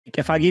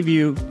If I give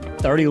you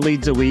 30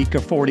 leads a week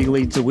or 40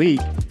 leads a week,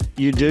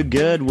 you do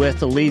good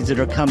with the leads that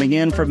are coming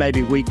in for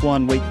maybe week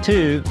 1, week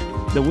 2.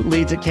 The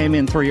leads that came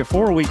in 3 or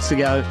 4 weeks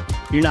ago,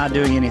 you're not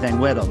doing anything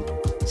with them.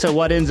 So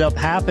what ends up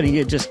happening,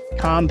 it just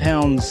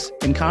compounds,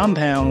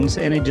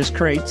 and it just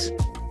creates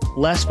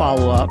less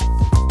follow-up.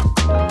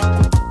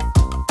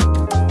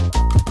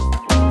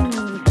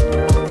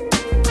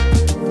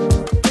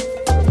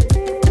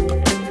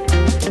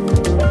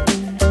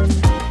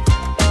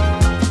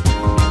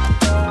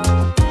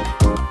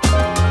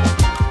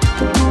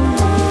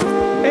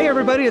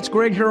 It's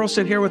Greg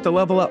Harrelson here with the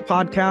Level Up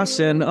Podcast.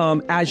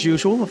 And as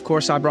usual, of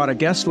course, I brought a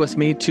guest with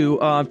me to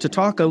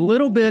talk a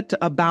little bit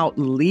about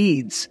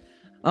leads,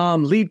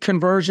 lead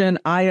conversion,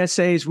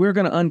 ISAs. We're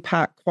going to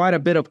unpack quite a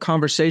bit of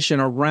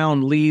conversation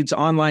around leads,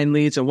 online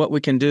leads, and what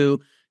we can do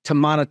to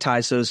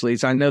monetize those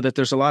leads. I know that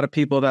there's a lot of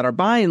people that are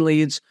buying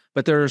leads,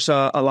 but there's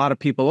a lot of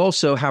people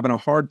also having a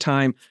hard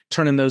time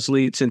turning those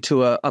leads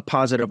into a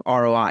positive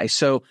ROI.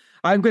 So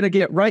I'm going to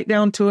get right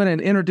down to it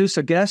and introduce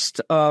a guest,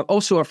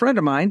 also a friend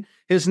of mine.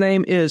 His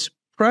name is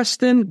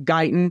Preston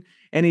Guyton,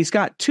 and he's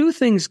got 2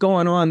 things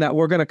going on that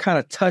we're going to kind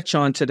of touch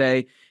on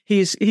today.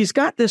 He's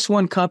got this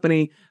one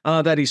company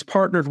that he's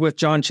partnered with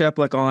John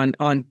Cheplick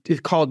on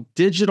called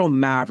Digital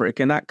Maverick,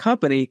 and that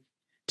company,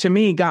 to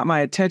me, got my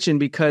attention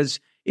because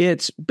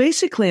it's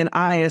basically an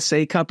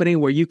ISA company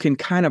where you can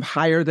kind of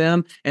hire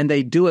them and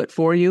they do it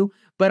for you.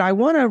 But I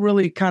want to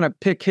really kind of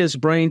pick his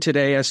brain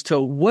today as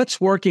to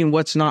what's working,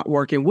 what's not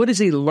working. What has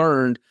he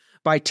learned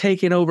by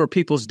taking over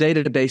people's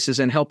databases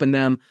and helping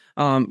them,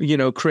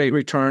 create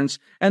returns?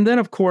 And then,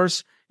 of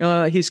course,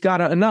 he's got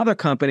another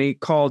company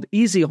called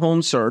Easy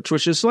Home Search,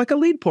 which is like a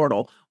lead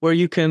portal where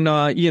you can,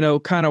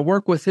 kind of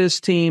work with his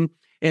team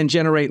and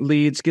generate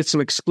leads, get some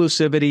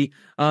exclusivity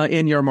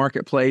in your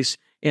marketplace,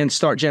 and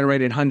start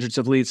generating hundreds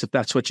of leads if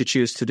that's what you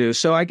choose to do.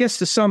 So I guess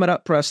to sum it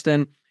up,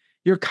 Preston,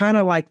 you're kind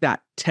of like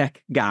that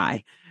tech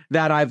guy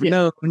that I've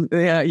known,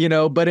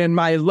 but in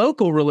my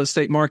local real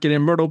estate market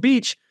in Myrtle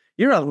Beach,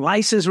 you're a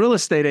licensed real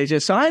estate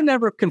agent. So I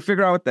never can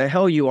figure out what the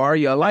hell you are. Are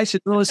you a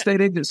licensed real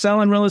estate agent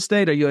selling real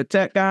estate? Are you a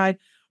tech guy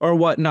or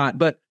whatnot?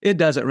 But it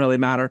doesn't really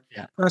matter.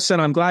 Yeah. Preston,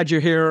 I'm glad you're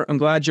here. I'm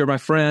glad you're my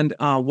friend.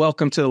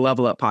 Welcome to the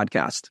Level Up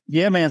Podcast.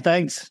 Yeah, man,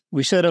 thanks.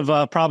 We should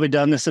have probably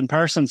done this in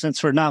person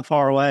since we're not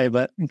far away,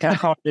 but kind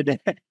of hard today.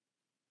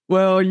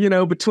 Well,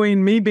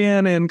 between me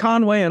being in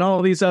Conway and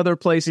all these other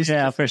places,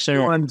 yeah, for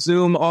sure, on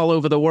Zoom all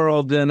over the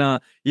world, then,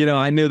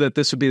 I knew that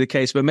this would be the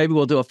case, but maybe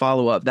we'll do a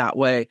follow-up that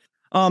way.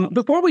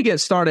 Before we get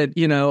started,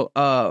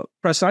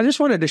 Preston, I just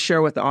wanted to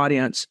share with the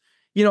audience,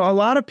 a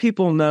lot of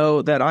people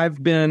know that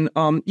I've been,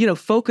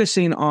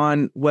 focusing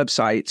on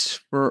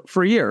websites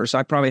for years.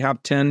 I probably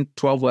have 10,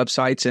 12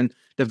 websites in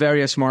the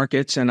various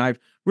markets, and I've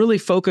really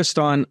focused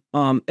on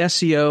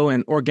SEO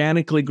and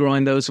organically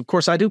growing those. Of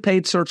course, I do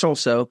paid search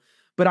also,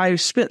 but I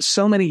spent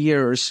so many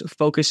years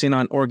focusing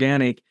on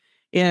organic.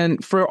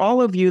 And for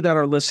all of you that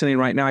are listening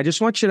right now, I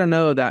just want you to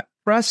know that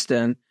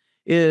Preston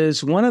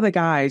is one of the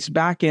guys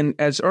back in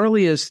as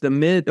early as the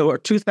mid or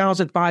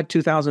 2005,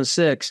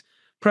 2006.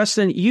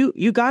 Preston,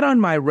 you got on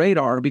my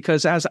radar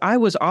because as I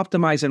was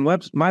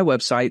optimizing my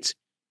websites,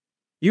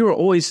 you were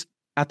always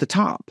at the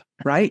top,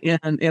 right?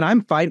 And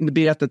I'm fighting to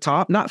be at the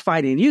top, not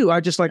fighting you.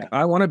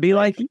 I want to be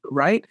like you,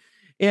 right?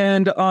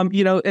 And,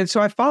 and so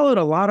I followed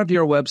a lot of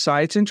your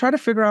websites and try to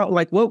figure out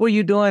what were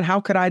you doing?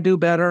 How could I do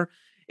better?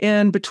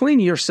 And between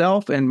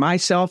yourself and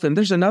myself, and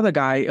there's another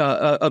guy,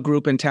 a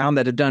group in town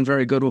that had done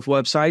very good with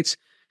websites.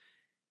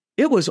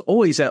 It was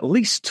always at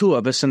least 2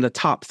 of us in the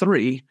top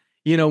 3,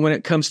 when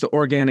it comes to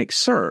organic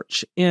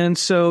search. And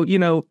so,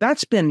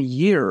 that's been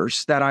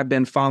years that I've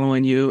been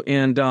following you.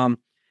 And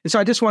so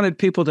I just wanted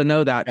people to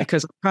know that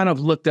because I kind of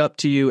looked up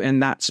to you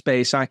in that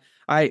space.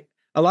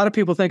 A lot of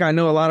people think I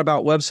know a lot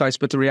about websites,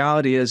 but the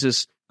reality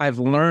is I've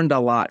learned a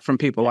lot from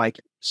people like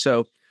you.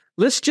 So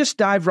let's just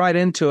dive right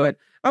into it.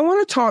 I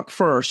want to talk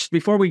first,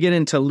 before we get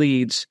into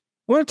leads,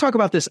 I want to talk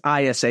about this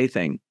ISA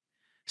thing.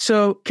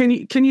 So can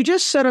you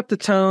just set up the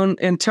tone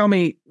and tell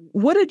me,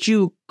 what did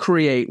you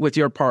create with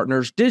your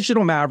partners,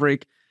 Digital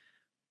Maverick?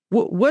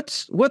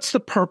 What's the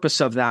purpose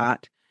of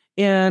that?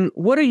 And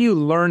what are you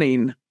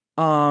learning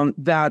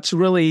that's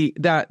really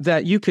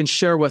that you can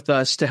share with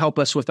us to help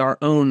us with our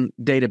own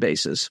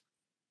databases?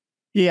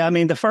 Yeah, I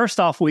mean, the first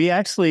off, we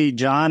actually,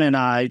 John and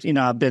I,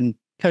 I've been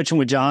coaching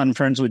with John,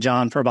 friends with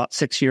John for about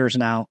 6 years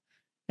now.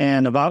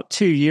 And about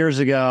 2 years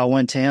ago, I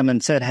went to him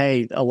and said,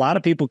 hey, a lot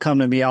of people come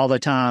to me all the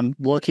time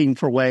looking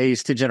for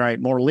ways to generate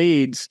more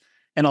leads.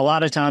 And a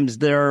lot of times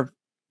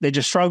they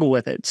just struggle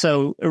with it.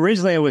 So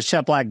originally it was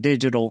Cheplick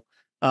Digital.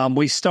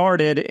 We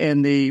started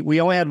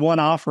we only had one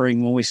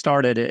offering when we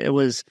started. It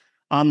was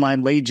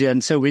online lead gen.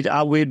 So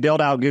we'd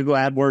build out Google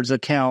AdWords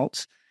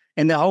accounts.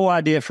 And the whole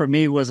idea for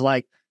me was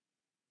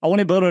I want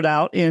to build it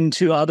out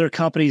into other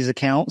companies'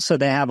 accounts so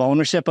they have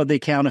ownership of the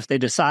account. If they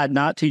decide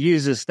not to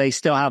use this, they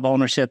still have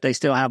ownership. They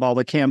still have all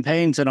the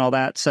campaigns and all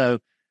that. So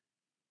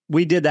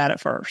we did that at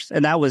first.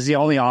 And that was the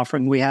only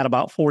offering. We had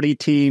about 40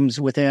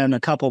 teams within a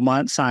couple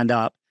months signed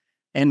up.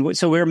 And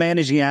so we were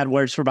managing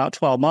AdWords for about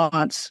 12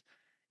 months.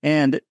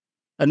 And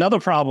another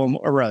problem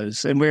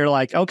arose. And we were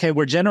like, okay,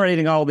 we're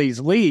generating all these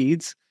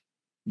leads.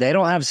 They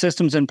don't have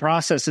systems and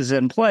processes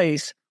in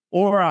place.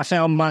 Or I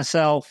found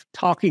myself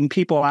talking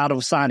people out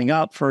of signing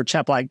up for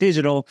Cheplack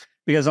Digital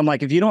because I'm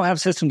like, if you don't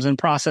have systems and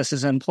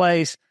processes in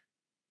place,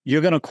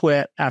 you're going to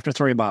quit after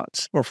 3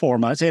 months or 4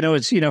 months.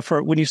 It's,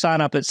 for when you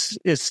sign up, it's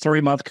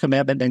 3-month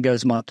commitment and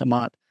goes month to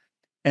month.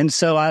 And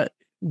so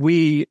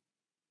we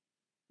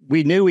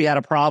knew we had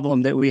a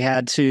problem that we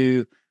had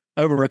to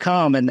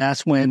overcome. And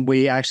that's when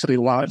we actually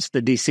launched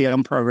the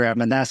DCM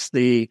program. And that's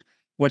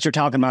what you're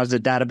talking about is the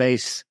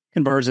database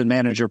conversion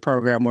manager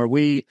program, where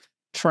we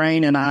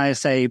train an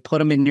ISA, put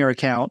them in your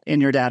account,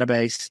 in your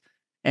database,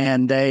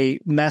 and they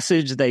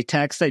message, they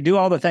text, they do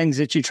all the things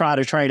that you try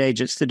to train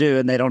agents to do,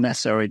 and they don't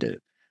necessarily do.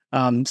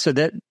 So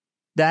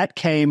that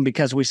came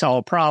because we saw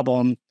a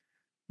problem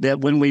that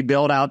when we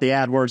built out the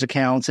AdWords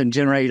accounts and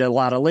generated a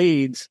lot of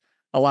leads,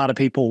 a lot of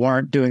people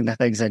weren't doing the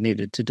things they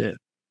needed to do.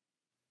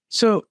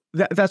 So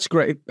that's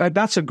great.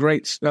 That's a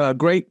great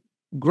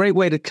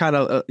way to kind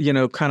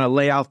of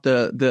lay out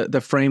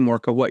the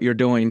framework of what you're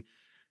doing.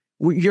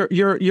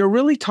 You're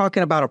really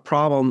talking about a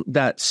problem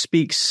that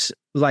speaks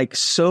like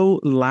so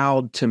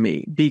loud to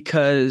me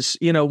because,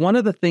 one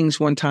of the things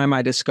one time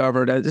I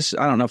discovered, I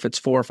don't know if it's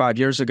 4 or 5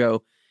 years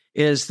ago,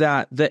 is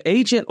that the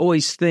agent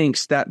always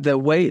thinks that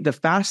the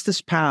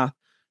fastest path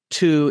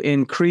to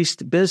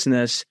increased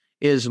business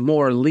is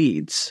more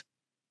leads.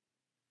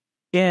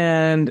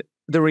 And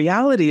the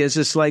reality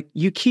is like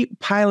you keep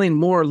piling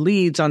more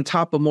leads on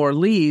top of more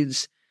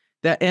leads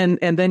and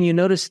then you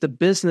notice the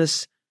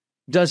business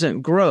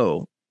doesn't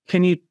grow.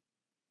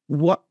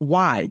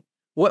 Why?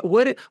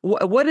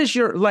 What is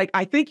your, like,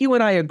 I think you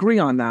and I agree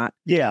on that.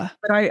 Yeah.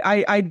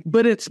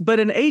 But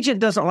an agent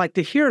doesn't like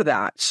to hear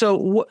that.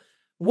 So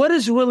what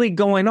is really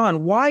going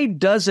on? Why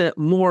doesn't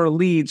more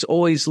leads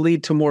always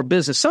lead to more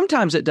business?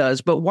 Sometimes it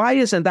does, but why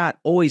isn't that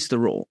always the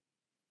rule?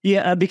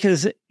 Yeah,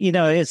 because,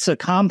 it's a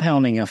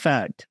compounding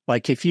effect.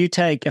 Like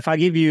if I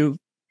give you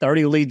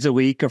 30 leads a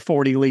week or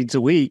 40 leads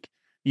a week,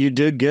 you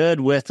do good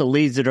with the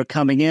leads that are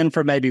coming in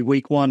for maybe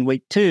week 1,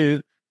 week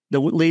 2. The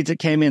leads that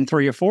came in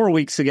 3 or 4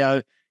 weeks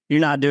ago, you're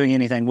not doing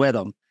anything with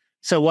them.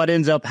 So what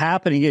ends up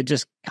happening, it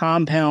just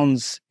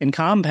compounds,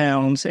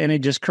 and it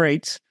just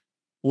creates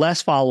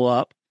less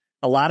follow-up.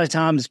 A lot of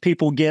times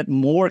people get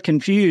more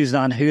confused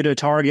on who to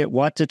target,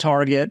 what to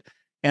target,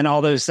 and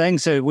all those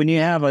things. So when you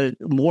have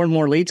more and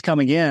more leads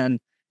coming in,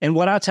 and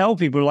what I tell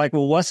people are like,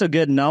 well, what's a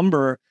good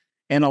number?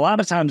 And a lot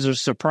of times they're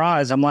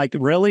surprised. I'm like,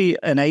 really,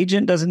 an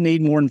agent doesn't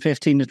need more than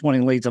 15 to 20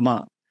 leads a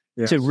month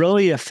to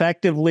really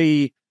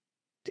effectively,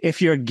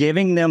 if you're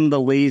giving them the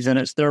leads and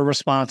it's their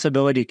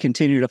responsibility to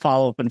continue to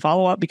follow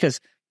up, because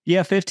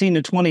 15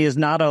 to 20 is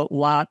not a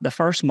lot the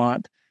first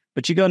month,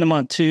 but you go into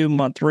month 2,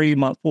 month 3,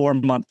 month 4,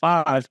 month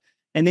 5,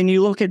 and then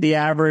you look at the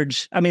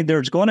average. I mean,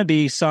 there's going to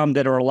be some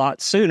that are a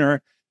lot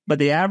sooner, but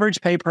the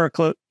average pay per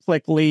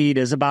click lead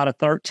is about a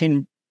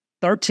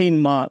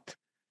 13-month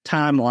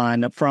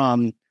timeline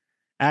from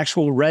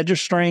actual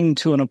registering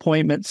to an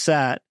appointment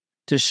set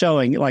to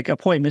showing, like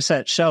appointment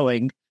set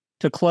showing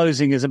to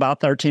closing is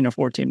about 13 or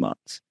 14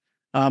 months.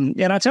 And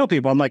I tell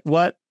people, I'm like,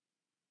 what,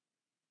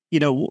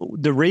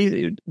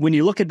 when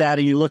you look at that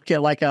and you look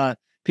at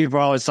people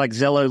are always like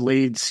Zillow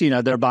leads,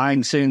 they're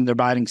buying soon,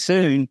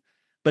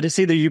 but it's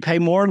either you pay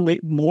more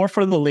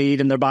for the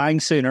lead and they're buying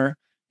sooner,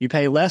 you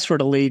pay less for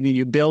the lead and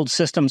you build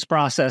systems,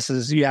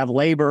 processes, you have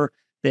labor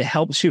that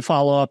helps you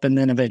follow up and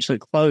then eventually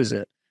close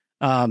it.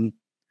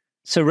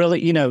 So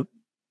really, you're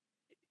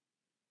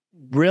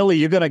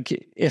going to,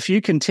 if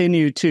you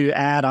continue to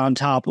add on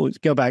top,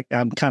 go back,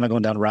 I'm kind of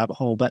going down a rabbit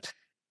hole, but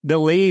the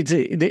leads,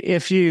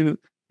 if you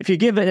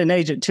give it an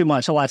agent too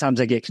much, a lot of times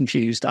they get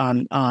confused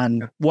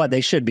on what they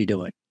should be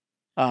doing.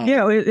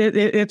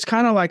 It's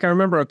kind of like, I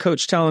remember a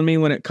coach telling me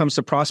when it comes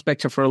to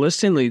prospecting for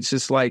listing leads,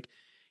 it's like,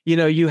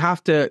 you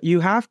have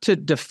to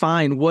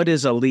define what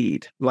is a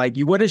lead. Like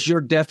what is your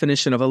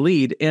definition of a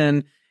lead?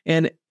 And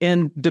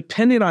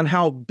depending on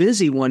how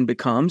busy one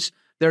becomes,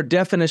 their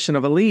definition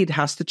of a lead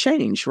has to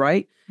change,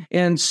 right?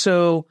 And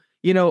so,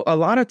 a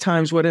lot of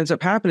times what ends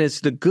up happening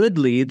is the good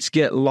leads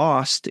get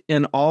lost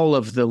in all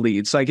of the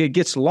leads. Like it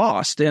gets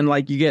lost and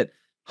like you get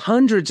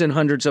hundreds and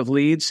hundreds of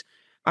leads.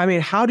 I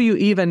mean, how do you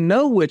even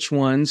know which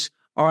ones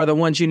are the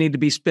ones you need to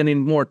be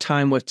spending more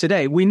time with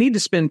today? We need to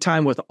spend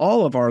time with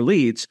all of our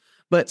leads,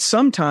 but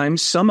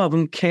sometimes some of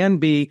them can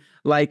be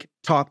like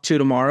talked to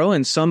tomorrow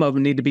and some of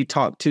them need to be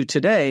talked to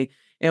today.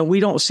 And we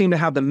don't seem to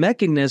have the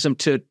mechanism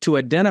to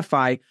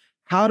identify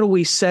how do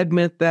we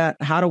segment that?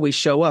 How do we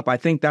show up? I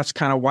think that's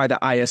kind of why the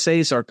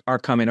ISAs are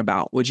coming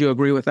about. Would you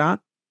agree with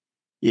that?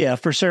 Yeah,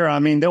 for sure. I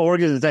mean, the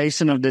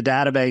organization of the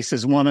database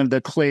is one of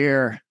the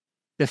clear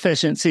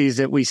deficiencies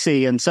that we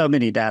see in so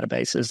many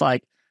databases.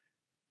 Like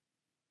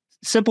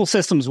simple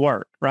systems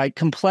work, right?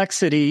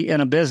 Complexity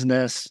in a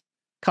business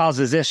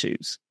causes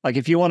issues. Like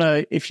if you want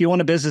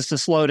a business to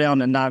slow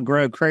down and not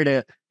grow, create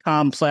a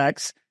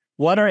complex.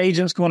 What are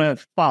agents going to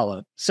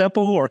follow?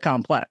 Simple or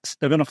complex?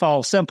 They're going to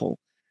follow simple.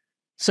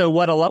 So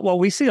what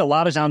we see a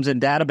lot of times in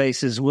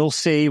databases,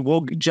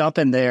 we'll jump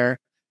in there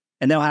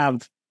and they'll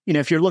have,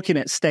 if you're looking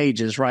at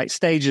stages, right?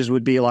 Stages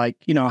would be like,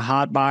 a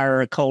hot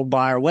buyer, a cold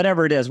buyer,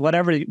 whatever it is,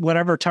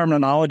 whatever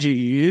terminology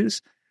you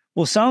use.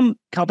 Well, some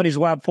companies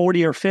will have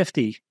 40 or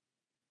 50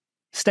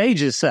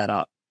 stages set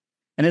up.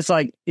 And it's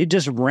like, it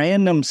just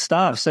random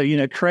stuff. So,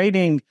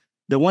 creating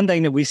the one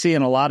thing that we see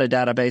in a lot of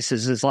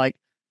databases is like,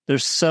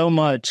 there's so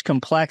much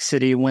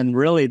complexity when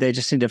really they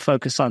just need to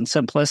focus on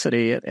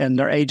simplicity and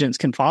their agents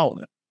can follow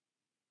it.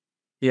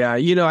 Yeah.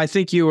 I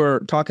think you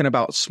were talking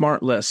about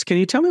smart lists. Can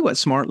you tell me what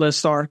smart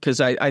lists are?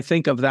 Because I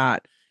think of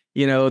that,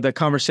 the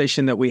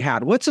conversation that we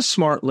had. What's a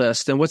smart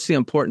list and what's the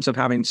importance of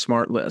having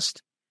smart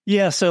list?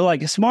 Yeah. So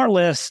like a smart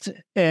list,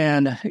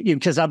 and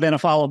because I've been a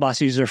Follow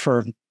Boss user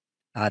for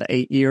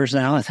 8 years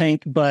now, I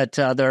think, but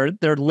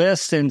they're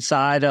lists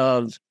inside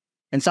of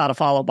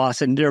Follow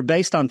Boss, and they're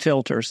based on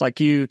filters.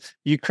 Like you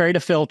create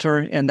a filter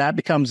and that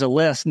becomes a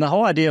list. And the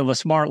whole idea of a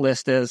smart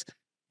list is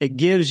it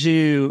gives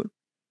you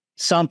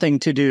something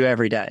to do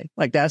every day.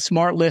 Like that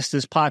smart list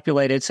is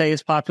populated, say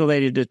it's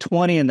populated to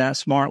 20 in that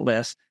smart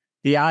list.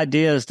 The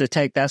idea is to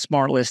take that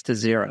smart list to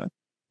 0,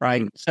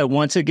 right? So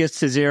once it gets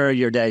to 0,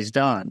 your day's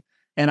done.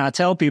 And I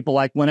tell people,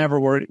 like, whenever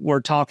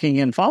we're talking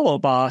in Follow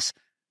Boss,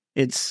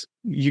 it's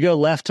you go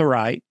left to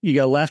right,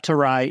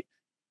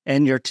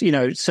 and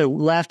so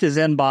left is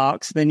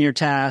inbox, then your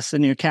tasks,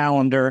 and your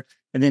calendar,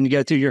 and then you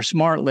go through your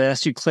smart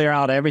list, you clear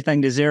out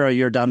everything to 0,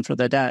 you're done for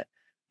the day.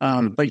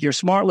 But your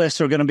smart lists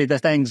are going to be the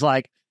things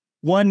like,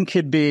 one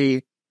could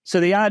be,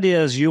 so the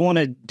idea is you want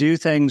to do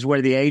things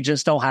where the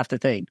agents don't have to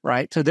think,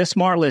 right? So this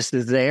smart list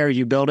is there,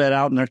 you build it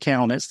out in their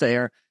account, it's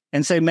there,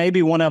 and say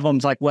maybe one of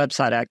them's like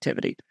website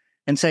activity,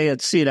 and say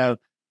it's,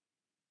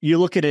 you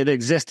look at an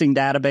existing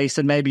database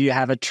and maybe you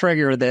have a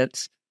trigger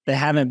that's, they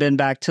haven't been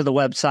back to the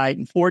website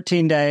in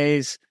 14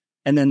 days,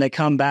 and then they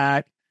come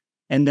back,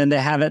 and then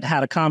they haven't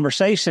had a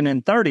conversation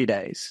in 30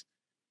 days.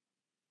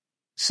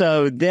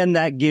 So then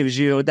that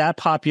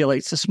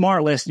populates the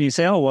smart list, and you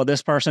say, oh, well,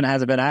 this person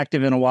hasn't been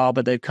active in a while,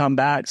 but they've come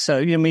back.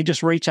 So,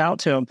 just reach out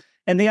to them.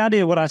 And the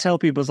idea, what I tell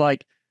people is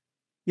like,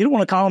 you don't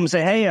want to call them and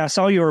say, hey, I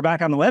saw you were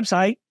back on the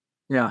website.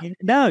 Yeah.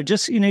 No,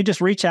 just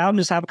reach out and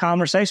just have a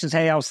conversation.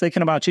 Hey, I was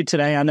thinking about you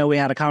today. I know we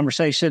had a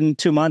conversation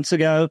 2 months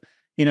ago,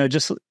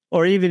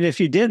 or even if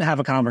you didn't have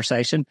a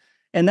conversation.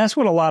 And that's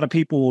what a lot of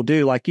people will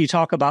do. Like you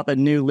talk about the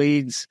new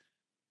leads.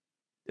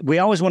 We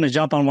always want to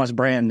jump on what's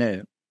brand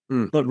new.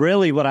 But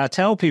really what I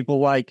tell people,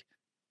 like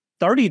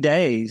 30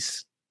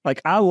 days,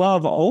 like I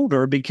love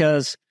older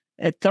because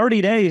at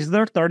 30 days,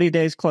 they're 30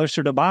 days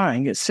closer to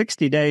buying. At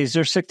 60 days,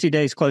 they're 60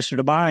 days closer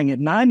to buying. At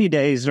 90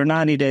 days, they're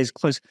 90 days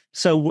close.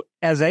 So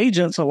as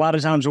agents, a lot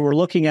of times we're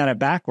looking at it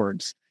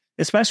backwards,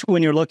 especially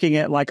when you're looking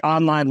at like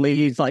online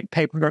leads, like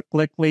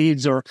pay-per-click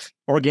leads or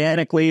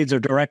organic leads or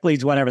direct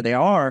leads, whatever they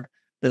are.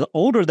 The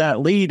older that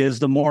lead is,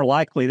 the more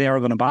likely they are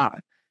going to buy.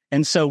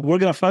 And so we're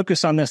going to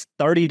focus on this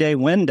 30-day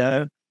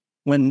window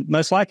when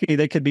most likely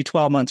they could be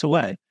 12 months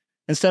away,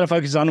 instead of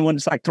focusing on when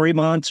it's like 3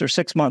 months or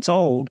 6 months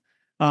old.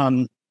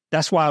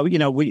 That's why,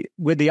 we,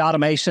 with the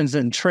automations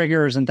and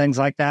triggers and things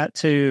like that,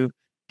 to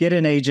get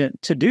an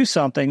agent to do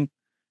something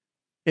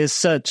is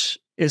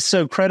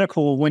so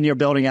critical when you're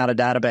building out a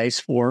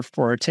database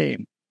for a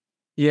team.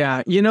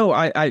 Yeah.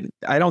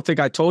 I don't think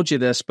I told you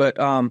this, but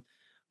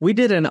we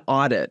did an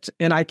audit,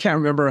 and I can't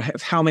remember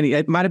how many,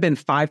 it might've been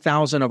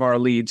 5,000 of our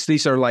leads.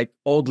 These are like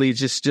old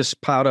leads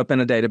just piled up in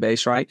a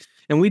database, right?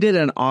 And we did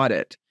an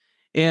audit.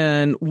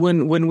 And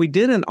when we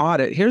did an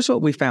audit, here's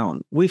what we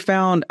found. We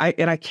found,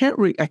 I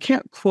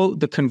can't quote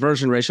the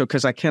conversion ratio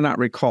because I cannot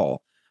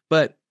recall,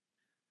 but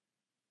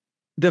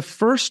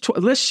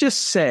let's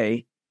just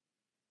say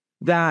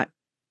that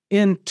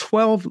in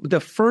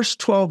the first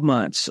 12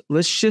 months,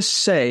 let's just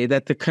say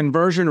that the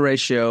conversion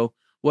ratio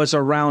was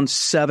around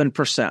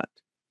 7%,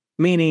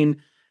 meaning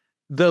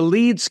the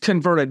leads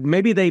converted.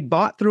 Maybe they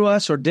bought through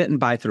us or didn't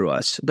buy through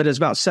us, but it's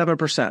about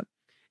 7%.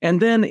 And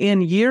then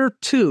in year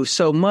 2,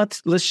 so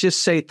let's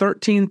just say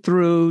 13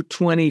 through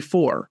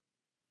 24,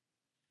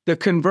 the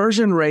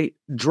conversion rate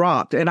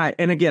dropped. And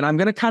again, I'm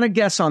going to kind of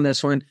guess on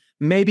this one.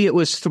 Maybe it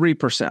was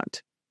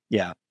 3%.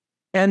 Yeah.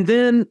 And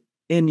then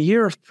in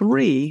year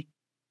 3,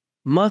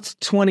 month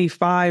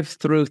 25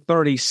 through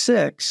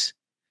 36,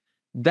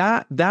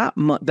 that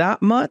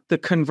month, the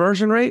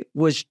conversion rate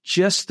was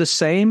just the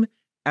same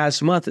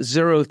as month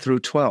 0 through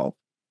 12.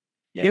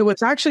 Yeah. It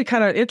was actually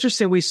kind of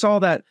interesting. We saw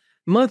that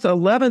month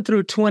 11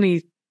 through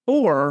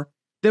 24,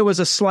 there was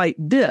a slight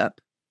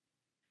dip.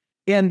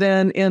 And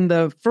then in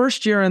the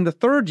first year and the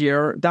third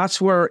year,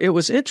 that's where it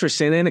was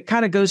interesting. And it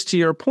kind of goes to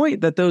your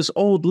point that those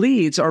old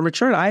leads are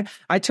maturing.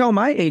 I tell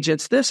my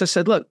agents this. I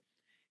said, look,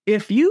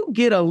 if you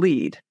get a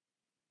lead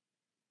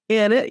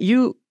and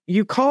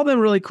you call them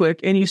really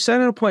quick and you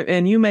set an appointment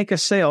and you make a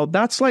sale,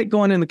 that's like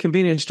going in the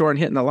convenience store and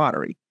hitting the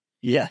lottery.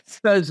 Yes.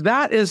 Because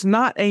that is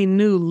not a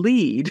new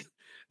lead.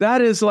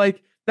 That is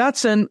like,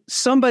 that's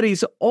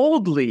somebody's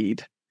old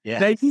lead.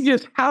 Yes. That you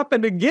just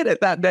happened to get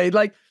it that day.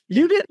 Like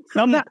you didn't,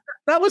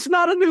 that was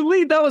not a new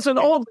lead. That was an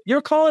old,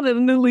 you're calling it a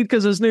new lead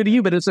because it's new to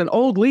you, but it's an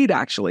old lead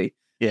actually.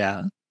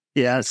 Yeah.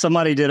 Yeah,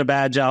 somebody did a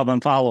bad job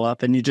on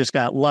follow-up, and you just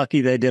got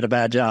lucky they did a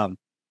bad job.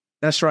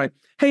 That's right.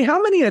 Hey,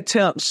 how many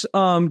attempts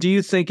do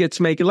you think it's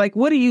making? Like,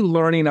 what are you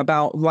learning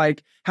about?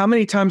 Like, how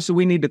many times do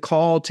we need to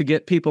call to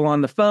get people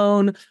on the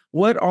phone?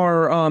 What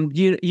are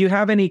you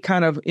have any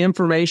kind of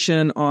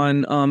information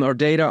on or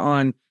data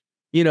on,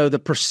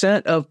 the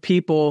percent of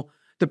people,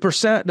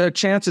 the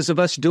chances of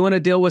us doing a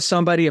deal with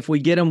somebody if we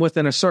get them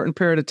within a certain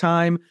period of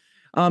time?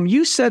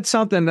 You said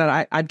something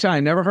that I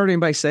never heard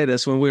anybody say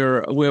this when we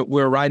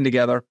were riding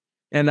together,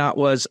 and that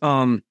was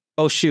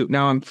oh shoot,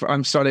 now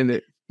I'm starting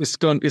to.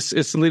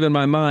 It's leaving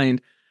my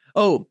mind.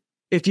 Oh,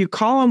 if you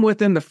call them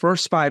within the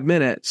first 5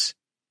 minutes,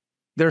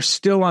 they're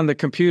still on the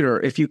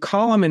computer. If you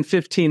call them in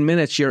 15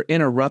 minutes, you're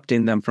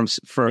interrupting them from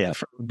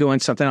doing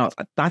something else.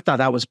 I thought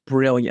that was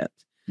brilliant.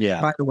 Yeah.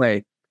 By the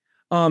way,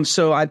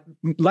 so I'd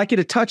like you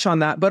to touch on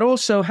that. But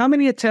also, how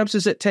many attempts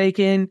is it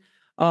taking?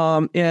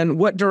 And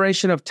what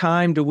duration of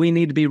time do we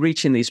need to be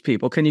reaching these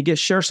people? Can you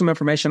share some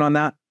information on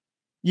that?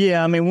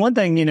 Yeah, I mean, one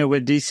thing,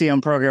 with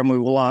DCM program we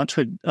will launch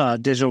with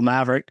Digital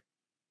Maverick,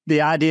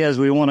 the idea is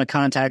we want to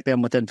contact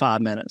them within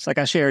 5 minutes. Like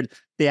I shared,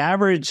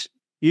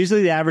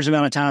 usually the average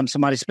amount of time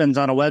somebody spends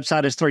on a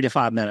website is 3 to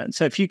 5 minutes.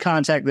 So if you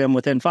contact them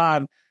within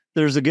 5,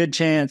 there's a good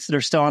chance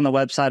they're still on the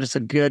website. It's a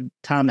good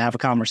time to have a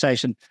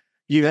conversation.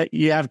 You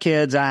have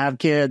kids, I have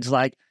kids,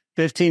 like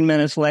 15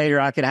 minutes later,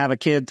 I could have a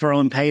kid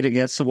throwing paint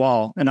against the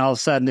wall. And all of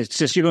a sudden, it's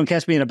just, you're going to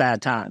catch me in a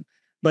bad time.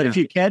 But if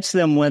you catch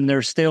them when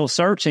they're still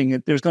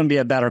searching, there's going to be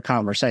a better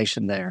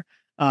conversation there.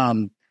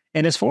 And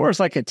as far as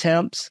like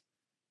attempts,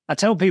 I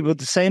tell people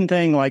the same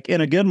thing, like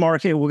in a good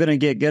market, we're going to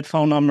get good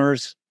phone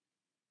numbers,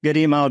 good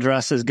email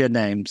addresses, good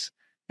names.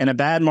 In a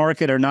bad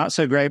market or not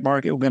so great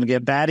market, we're going to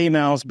get bad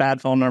emails,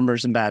 bad phone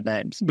numbers, and bad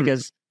names.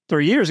 Because 2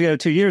 years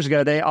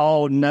ago, they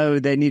all know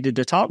they needed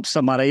to talk to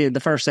somebody.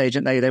 The first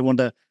agent, they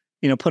wanted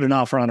to, put an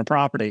offer on a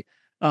property.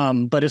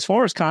 But as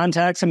far as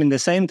contacts, I mean, the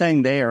same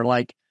thing there.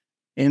 Like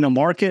in a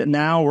market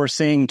now, we're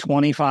seeing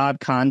 25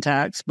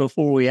 contacts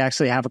before we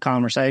actually have a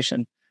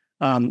conversation.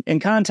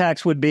 And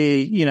contacts would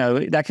be,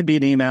 that could be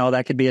an email,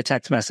 that could be a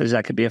text message,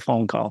 that could be a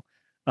phone call.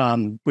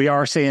 We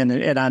are seeing,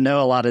 and I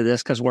know a lot of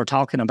this because we're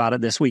talking about it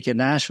this week in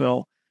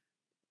Nashville,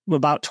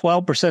 about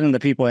 12% of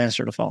the people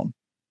answer the phone.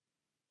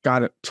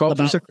 Got it. 12%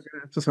 answer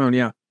the phone,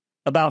 yeah.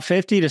 About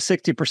 50 to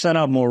 60%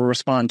 of them will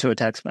respond to a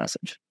text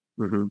message.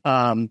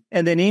 Mm-hmm.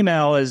 And then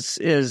email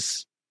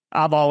is,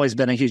 I've always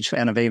been a huge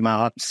fan of email.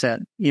 I've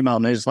sent email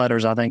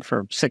newsletters, I think,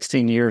 for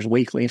 16 years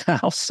weekly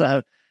now.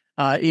 So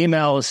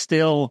email is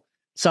still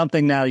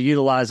something now to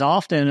utilize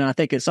often, and I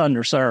think it's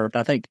underserved.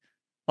 I think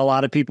a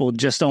lot of people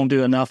just don't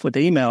do enough with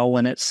email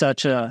when it's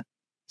such a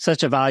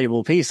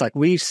valuable piece. Like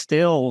we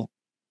still,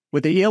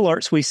 with the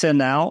e-alerts we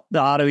send out,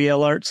 the auto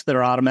e-alerts that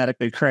are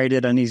automatically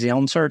created on Easy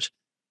Home Search,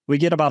 we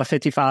get about a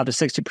 55 to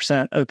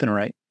 60% open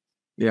rate.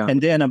 Yeah.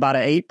 And then about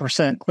an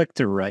 8%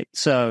 click-through rate.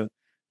 So,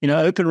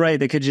 open rate,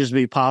 they could just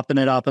be popping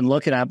it up and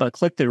looking at, but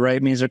click-through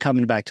rate means they're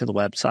coming back to the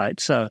website.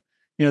 So,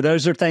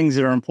 those are things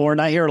that are important.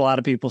 I hear a lot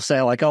of people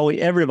say like, oh,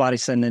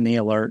 everybody's sending the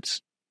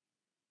alerts.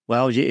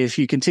 Well, if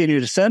you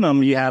continue to send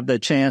them, you have the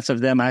chance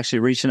of them actually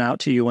reaching out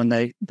to you when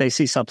they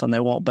see something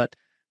they want. But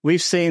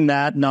we've seen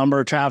that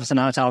number. Travis and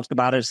I talked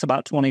about it. It's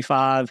about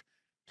 25,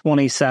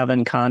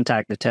 27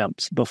 contact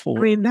attempts before.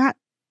 I mean,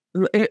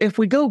 if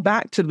we go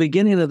back to the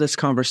beginning of this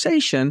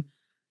conversation,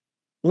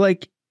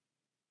 like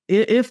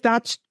if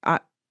that's,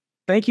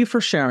 thank you for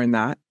sharing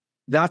that.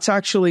 That's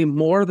actually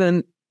more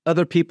than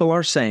other people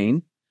are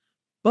saying.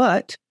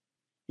 But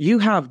you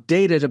have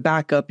data to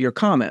back up your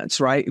comments,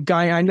 right?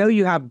 Guy, I know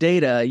you have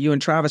data. You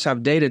and Travis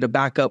have data to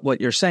back up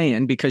what you're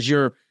saying because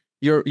you're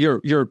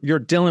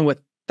dealing with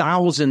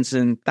thousands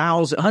and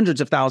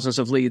hundreds of thousands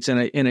of leads in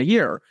a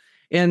year.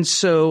 And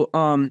so,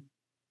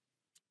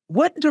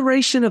 what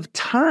duration of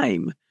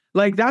time?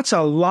 Like that's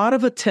a lot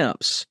of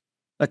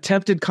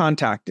attempted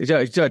contact,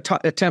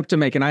 attempt to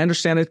make. And I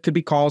understand it could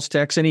be calls,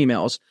 texts, and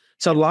emails.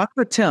 It's a lot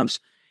of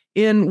attempts.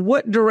 In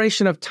what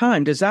duration of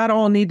time? Does that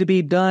all need to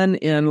be done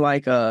in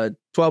like 12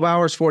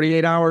 hours,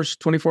 48 hours,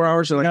 24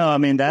 hours? No, I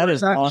mean, that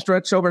is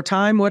stretched over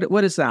time.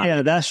 What is that?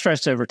 Yeah, that's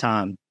stretched over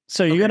time.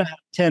 So you're going to have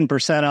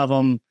 10% of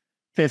them,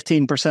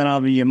 15%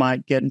 of them you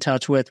might get in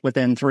touch with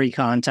within 3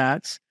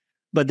 contacts.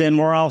 But then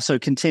we're also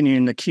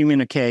continuing to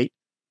communicate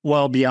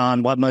well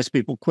beyond what most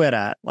people quit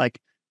at. Like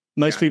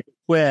most people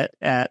quit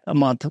at a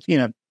month,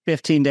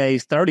 15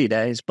 days, 30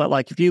 days. But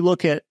like if you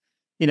look at,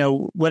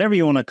 whatever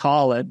you want to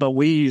call it, but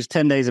we use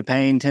 10 days of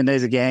pain, 10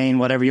 days of gain,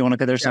 whatever you want to,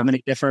 because there's so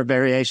many different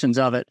variations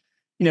of it.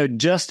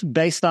 Just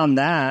based on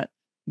that,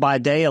 by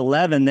day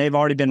 11, they've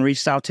already been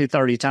reached out to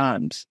 30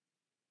 times.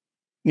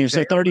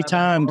 So 30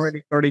 times.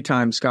 Already 30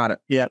 times. Got it.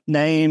 Yeah.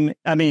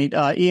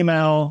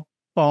 Email,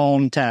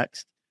 phone,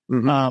 text.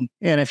 Mm-hmm.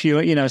 And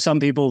if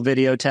some people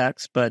video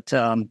text, but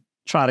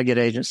try to get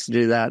agents to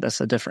do that.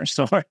 That's a different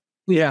story.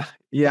 Yeah.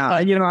 Yeah.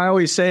 I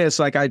always say it's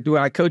like I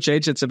coach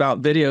agents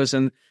about videos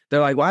and they're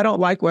like, well, I don't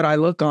like what I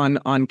look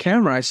on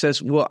camera. I says,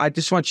 well, I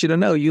just want you to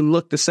know you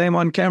look the same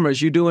on camera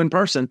as you do in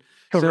person.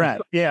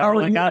 Correct. So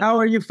how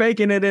are you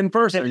faking it in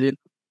person?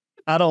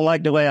 I don't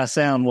like the way I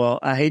sound. Well,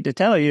 I hate to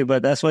tell you,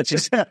 but that's what you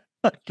sound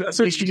like. That's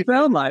what you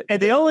sound like.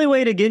 And the only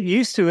way to get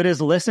used to it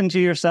is listen to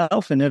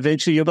yourself, and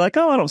eventually you'll be like,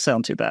 oh, I don't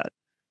sound too bad.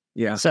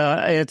 Yeah.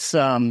 So it's,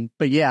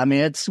 but yeah, I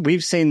mean,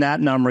 we've seen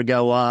that number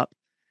go up,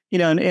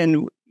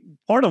 and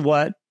part of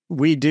what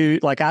we do,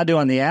 like I do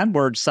on the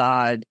AdWords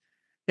side,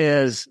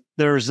 is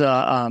there's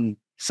a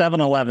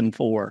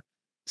 7-11-4.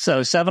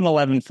 So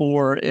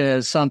 7-11-4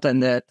 is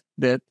something that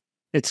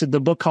it's the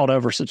book called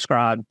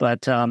Oversubscribed,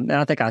 but and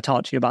I think I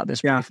talked to you about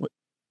this briefly.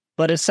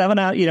 But it's 7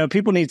 hours.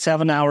 People need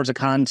 7 hours of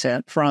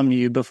content from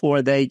you before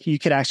you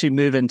could actually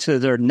move into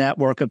their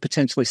network of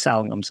potentially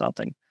selling them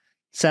something.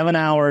 7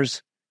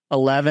 hours,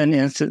 11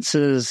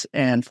 instances,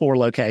 and 4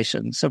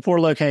 locations. So 4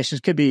 locations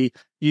could be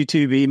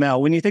YouTube,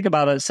 email. When you think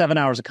about it, 7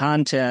 hours of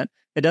content,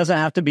 it doesn't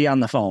have to be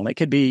on the phone. It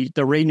could be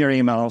they're reading your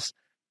emails.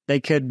 They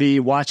could be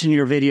watching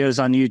your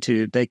videos on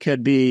YouTube. They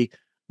could be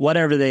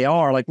whatever they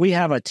are. Like we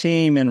have a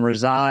team in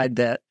Reside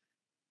that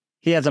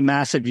he has a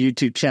massive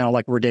YouTube channel,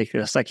 like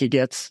ridiculous. Like he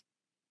gets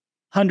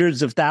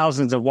hundreds of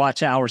thousands of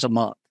watch hours a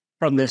month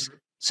from this.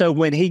 So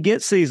when he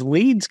gets these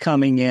leads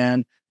coming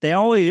in, they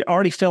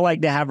already feel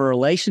like they have a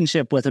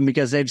relationship with him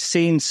because they've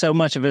seen so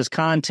much of his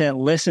content,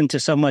 listened to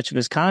so much of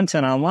his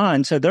content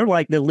online. So they're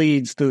like the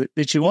leads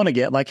that you want to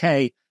get. Like,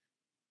 hey,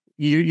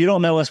 you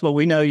don't know us, but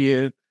we know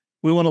you.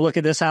 We want to look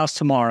at this house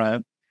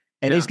tomorrow.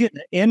 And he's getting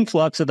an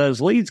influx of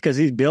those leads because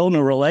he's building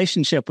a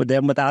relationship with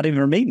them without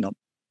even meeting them.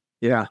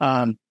 Yeah.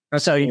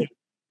 So cool.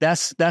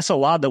 That's a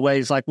lot of the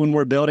ways, like when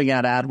we're building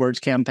out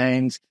AdWords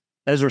campaigns,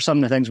 those are some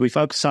of the things we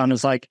focus on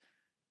is like,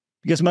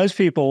 because most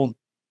people,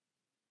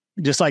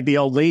 just like the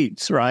old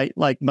leads, right?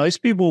 Like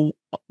most people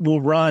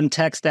will run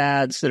text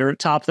ads that are at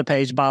top of the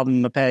page, bottom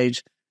of the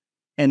page,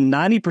 and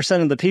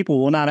 90% of the people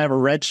will not ever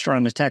register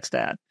on the text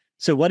ad.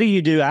 So what do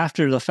you do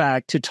after the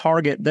fact to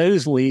target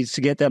those leads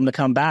to get them to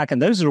come back?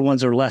 And those are the ones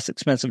that are less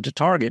expensive to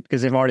target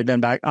because they've already been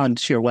back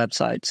onto your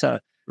website. So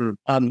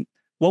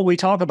what we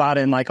talk about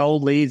in like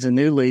old leads and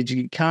new leads,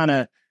 you kind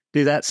of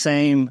do that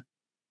same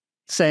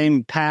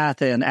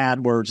path in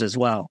AdWords as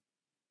well.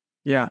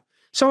 Yeah.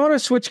 So I want to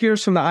switch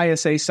gears from the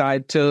ISA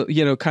side to,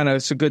 kind of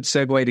it's a good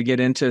segue to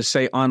get into,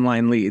 say,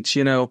 online leads.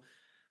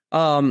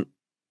 Man,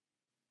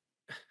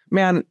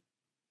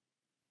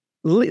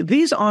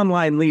 these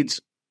online leads,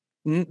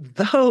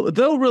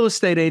 though real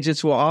estate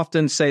agents will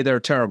often say they're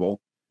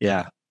terrible.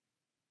 Yeah.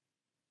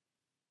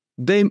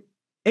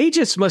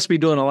 Agents must be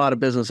doing a lot of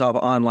business off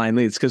of online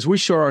leads because we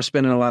sure are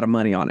spending a lot of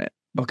money on it.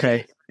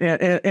 Okay.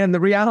 And the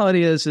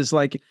reality is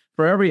like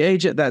for every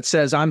agent that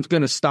says I'm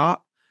going to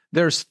stop,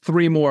 there's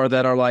 3 more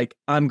that are like,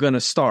 I'm going to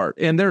start.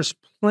 And there's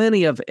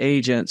plenty of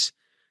agents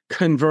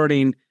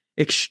converting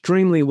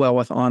extremely well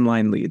with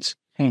online leads.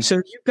 So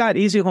you've got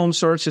Easy Home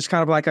Search. It's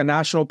kind of like a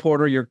national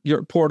portal.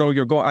 Your portal.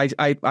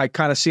 I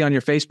kind of see on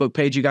your Facebook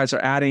page, you guys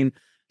are adding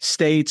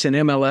states and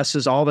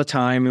MLSs all the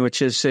time,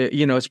 which is,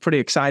 it's pretty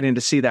exciting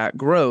to see that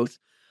growth.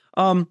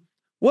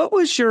 What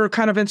was your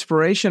kind of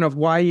inspiration of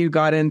why you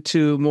got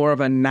into more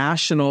of a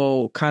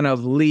national kind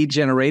of lead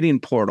generating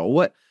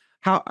portal?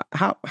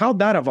 How'd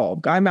that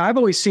evolve? I mean, I've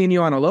always seen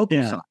you on a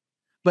local side,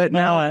 but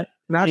now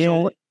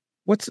national.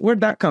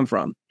 Where'd that come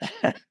from?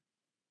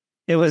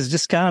 It was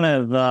just kind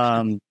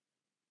of.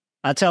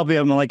 I tell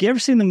people, I'm like, you ever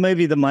seen the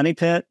movie The Money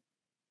Pit?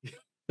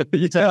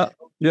 Yeah.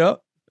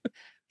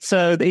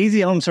 So the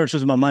Easy Home Search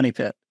was my money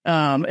pit.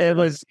 It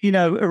was,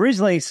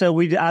 originally,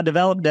 I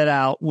developed it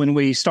out when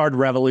we started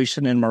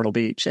Revolution in Myrtle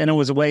Beach, and it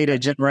was a way to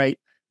generate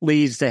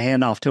leads to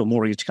hand off to a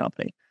mortgage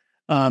company.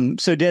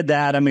 So did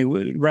that. I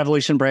mean,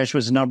 Revolution branch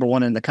was number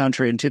 1 in the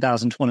country in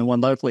 2021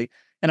 locally.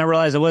 And I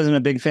realized I wasn't a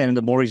big fan of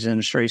the mortgage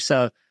industry.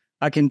 So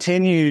I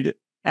continued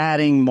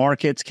adding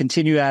markets,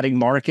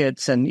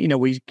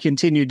 and, we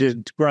continued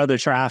to grow the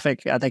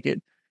traffic. I think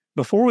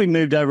before we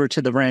moved over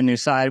to the brand new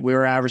site, we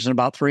were averaging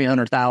about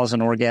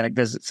 300,000 organic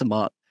visits a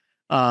month.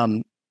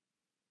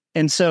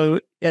 And so,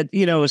 it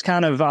was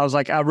kind of, I was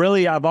like,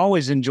 I've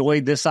always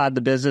enjoyed this side of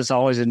the business. I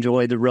always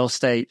enjoyed the real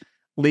estate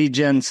lead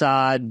gen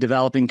side,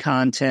 developing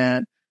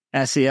content,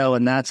 SEO,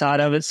 and that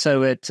side of it.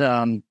 So it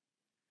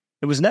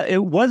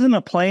wasn't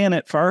a plan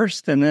at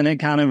first, and then it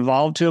kind of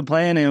evolved to a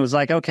plan. And it was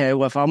like, okay,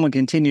 well, if I'm going to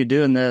continue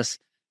doing this,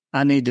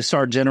 I need to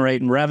start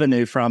generating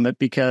revenue from it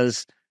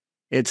because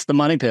it's the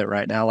money pit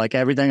right now. Like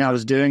everything I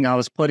was doing, I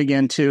was putting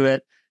into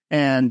it,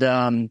 and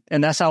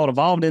that's how it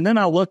evolved. And then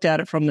I looked at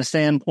it from the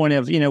standpoint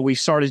of, we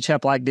started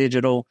Chep Like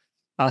Digital.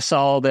 I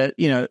saw that,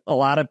 a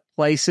lot of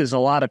places, a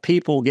lot of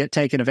people get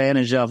taken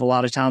advantage of a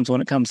lot of times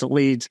when it comes to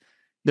leads.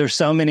 There's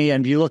so many,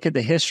 and if you look at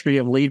the history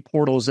of lead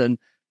portals and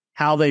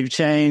how they've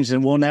changed,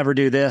 and we'll never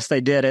do this, they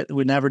did it.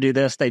 We never do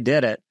this, they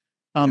did it.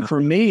 For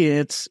me,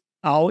 it's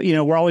all,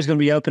 we're always going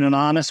to be open and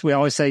honest. We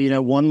always say,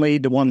 1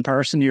 lead to 1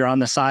 person. You're on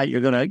the site.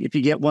 If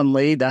you get 1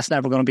 lead, that's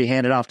never going to be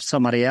handed off to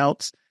somebody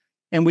else.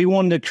 And we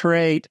wanted to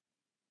create,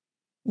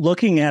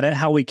 looking at it,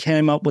 how we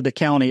came up with the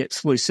county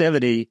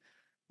exclusivity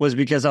was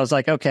because I was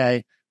like,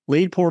 okay,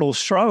 lead portals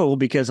struggle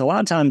because a lot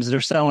of times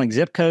they're selling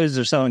zip codes,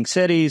 they're selling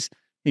cities.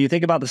 You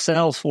think about the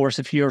sales force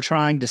if you're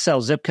trying to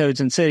sell zip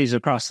codes in cities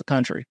across the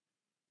country.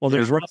 Well,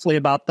 there's roughly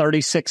about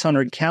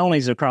 3,600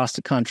 counties across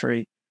the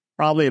country.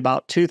 Probably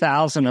about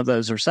 2,000 of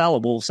those are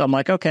sellable. So I'm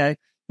like, okay,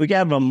 we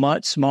got a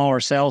much smaller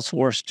sales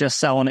force just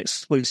selling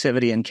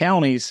exclusivity in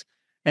counties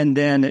and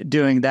then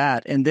doing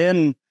that. And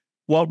then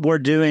what we're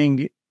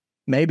doing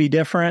maybe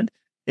different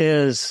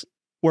is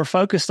we're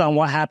focused on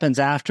what happens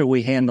after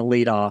we hand the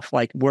lead off.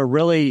 Like we're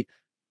really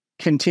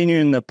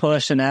continuing the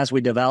push. And as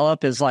we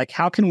develop is like,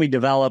 how can we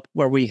develop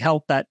where we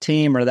help that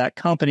team or that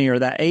company or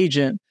that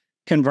agent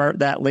convert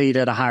that lead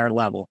at a higher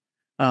level?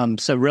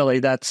 So really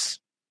that's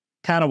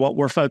kind of what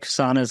we're focused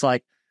on is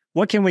like,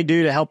 what can we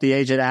do to help the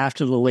agent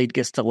after the lead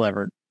gets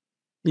delivered?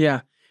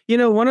 Yeah. You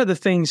know, one of the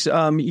things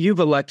you've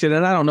elected,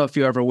 and I don't know if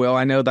you ever will,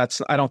 I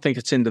don't think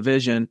it's in the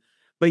vision,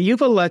 but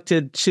you've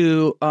elected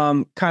to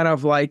kind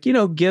of like, you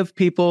know, give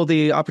people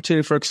the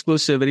opportunity for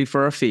exclusivity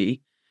for a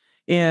fee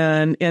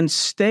and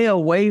stay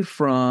away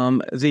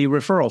from the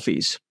referral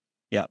fees.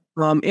 Yeah.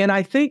 And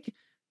I think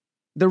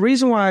the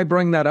reason why I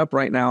bring that up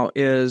right now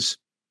is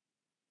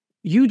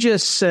you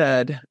just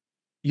said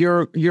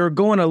you're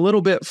going a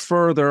little bit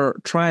further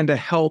trying to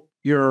help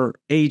your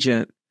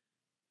agent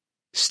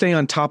stay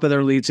on top of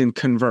their leads and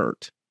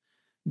convert.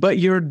 But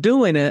you're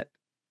doing it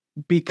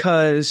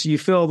because you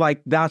feel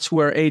like that's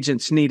where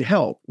agents need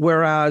help.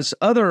 Whereas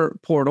other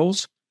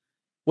portals,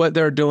 what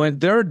they're doing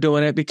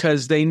it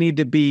because they need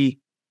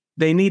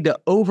to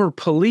over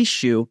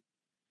police you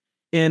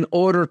in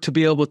order to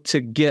be able to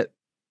get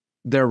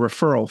their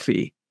referral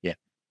fee. Yeah.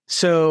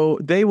 So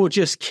they will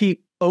just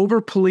keep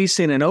over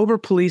policing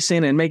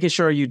and making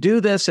sure you do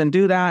this and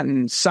do that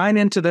and sign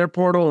into their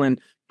portal and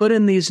put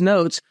in these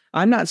notes.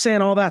 I'm not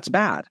saying all that's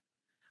bad.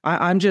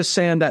 I'm just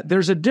saying that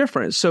there's a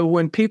difference. So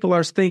when people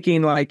are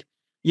thinking like,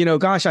 you know,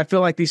 gosh, I feel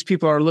like these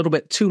people are a little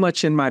bit too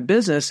much in my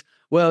business.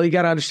 Well, you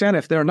got to understand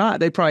if they're not,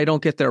 they probably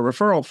don't get their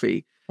referral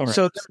fee. Right.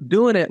 So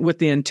doing it with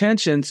the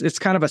intentions, it's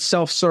kind of a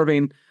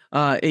self-serving,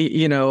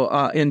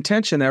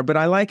 intention there. But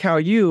I like how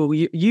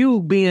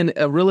you being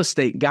a real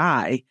estate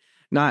guy,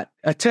 not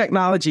a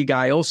technology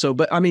guy also,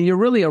 but I mean, you're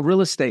really a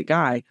real estate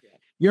guy.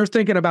 You're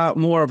thinking about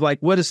more of like,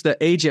 what does the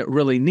agent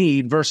really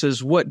need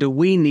versus what do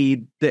we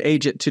need the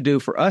agent to do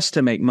for us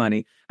to make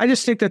money? I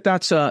just think that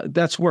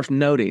that's worth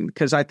noting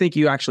because I think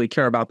you actually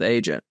care about the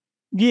agent.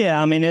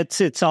 Yeah. I mean,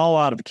 it's all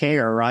out of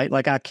care, right?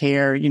 Like I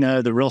care, you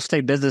know, the real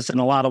estate business in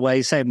a lot of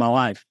ways saved my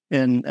life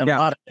in a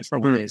lot of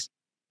different ways.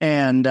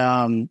 And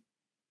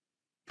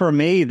for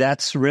me,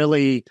 that's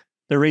really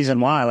the reason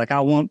why. Like I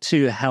want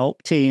to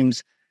help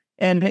teams.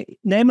 And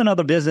name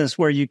another business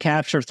where you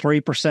capture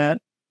 3%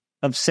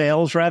 of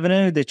sales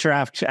revenue that you're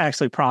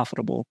actually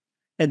profitable,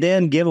 and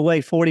then give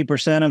away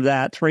 40% of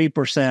that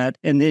 3%,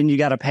 and then you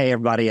got to pay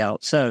everybody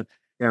else. So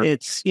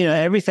it's, you know,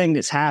 everything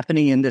that's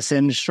happening in this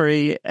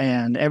industry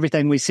and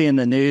everything we see in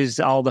the news,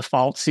 all the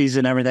falsies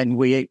and everything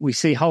we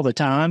see all the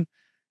time.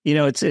 You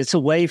know, it's a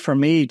way for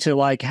me to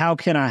like, how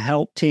can I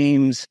help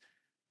teams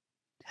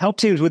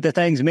with the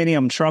things many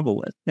of them struggle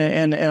with.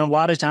 And a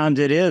lot of times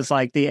it is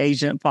like the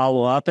agent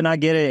follow up, and I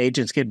get it.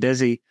 Agents get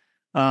busy.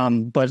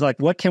 But like,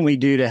 what can we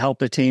do to help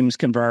the teams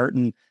convert?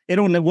 And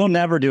we'll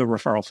never do a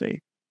referral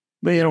fee,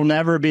 but it'll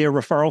never be a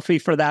referral fee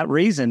for that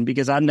reason,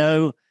 because I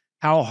know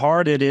how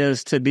hard it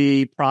is to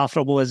be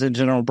profitable as a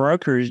general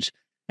brokerage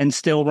and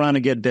still run a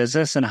good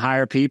business and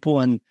hire people.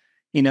 And,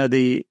 you know,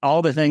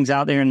 all the things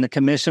out there in the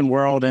commission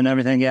world and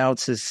everything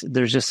else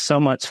there's just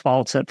so much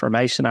false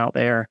information out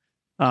there.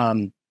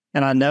 And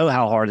I know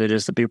how hard it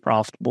is to be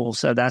profitable.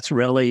 So that's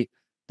really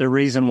the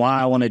reason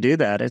why I want to do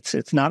that.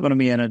 It's not going to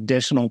be an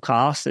additional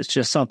cost. It's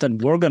just something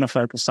we're going to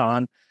focus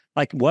on.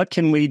 Like, what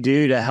can we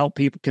do to help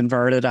people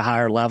convert at a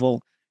higher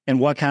level? And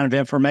what kind of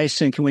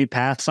information can we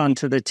pass on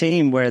to the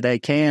team where they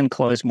can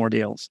close more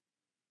deals?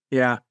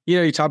 Yeah. You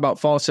know, you talk about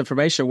false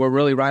information. We're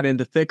really right in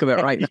the thick of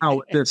it right now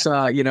with this,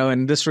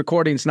 and this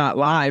recording's not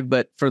live,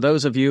 but for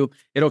those of you,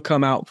 it'll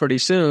come out pretty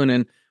soon.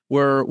 And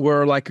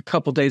we're like a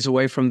couple days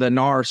away from the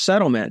NAR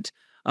settlement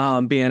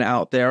being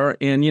out there.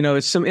 And, you know,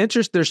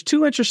 there's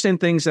two interesting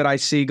things that I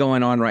see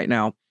going on right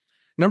now.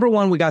 Number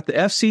one, we got the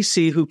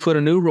FCC who put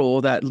a new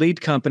rule that lead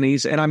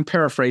companies, and I'm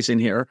paraphrasing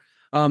here,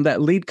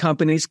 that lead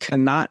companies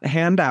cannot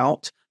hand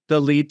out the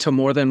lead to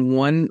more than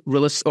one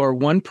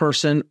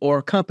person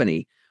or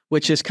company,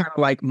 which is kind of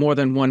like more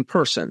than one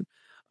person.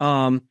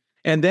 And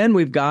then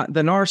we've got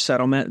the NAR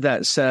settlement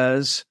that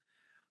says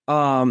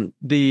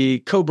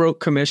the co-broke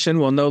commission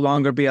will no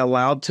longer be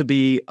allowed to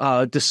be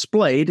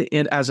displayed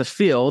as a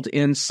field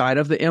inside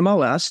of the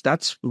MLS.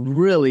 That's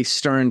really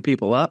stirring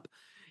people up.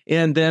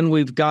 And then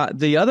we've got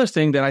the other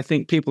thing that I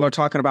think people are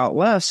talking about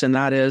less, and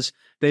that is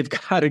they've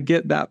got to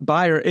get that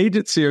buyer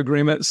agency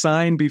agreement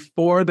signed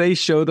before they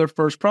show their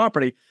first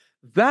property.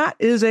 That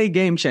is a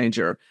game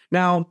changer.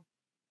 Now,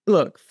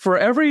 look, for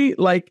every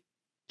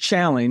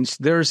challenge,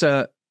 there's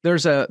a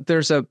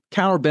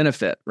counter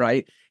benefit,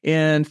 right?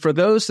 And for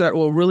those that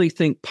will really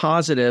think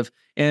positive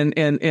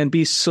and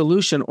be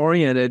solution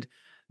oriented,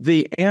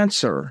 the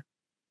answer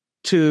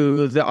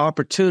to the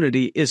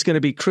opportunity is going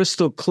to be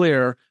crystal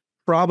clear,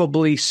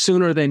 probably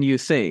sooner than you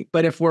think.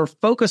 But if we're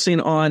focusing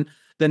on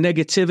the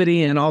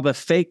negativity and all the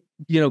fake,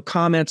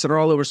 comments that are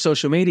all over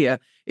social media,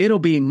 it'll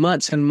be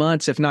months and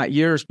months, if not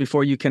years,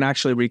 before you can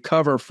actually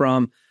recover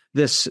from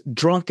this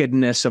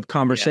drunkenness of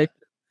conversation.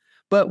 Yeah.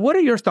 But what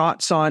are your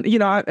thoughts on,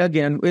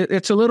 again,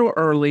 it's a little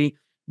early,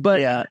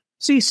 but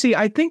CC,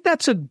 I think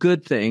that's a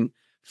good thing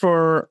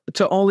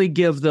to only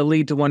give the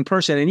lead to one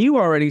person. And you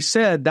already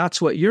said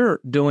that's what you're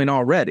doing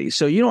already.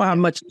 So you don't have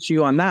much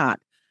issue on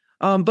that.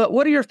 But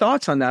what are your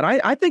thoughts on that?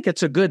 I think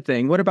it's a good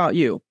thing. What about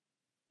you?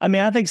 I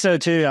mean, I think so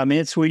too. I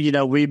mean,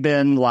 we've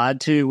been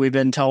lied to. We've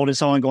been told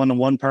it's only going to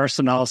one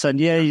person. All of a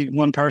sudden,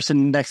 one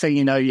person. Next thing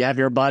you know, you have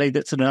your buddy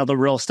that's in another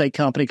real estate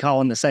company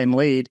calling the same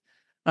lead.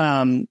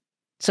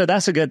 So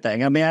that's a good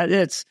thing. I mean,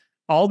 it's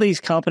all these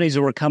companies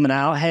that were coming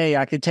out. Hey,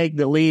 I could take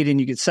the lead and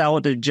you could sell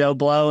it to Joe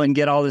Blow and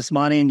get all this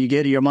money and you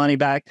get your money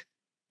back,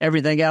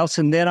 everything else.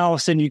 And then all of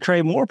a sudden you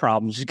create more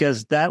problems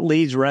because that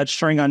lead's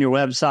registering on your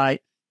website.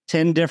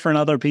 10 different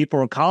other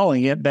people are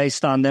calling it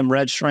based on them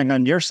registering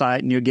on your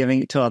site and you're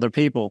giving it to other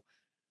people.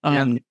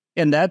 And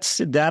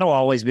that'll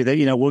always be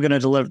that, we're going to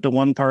deliver to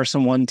one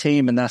person, one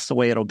team, and that's the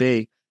way it'll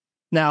be.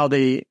 Now,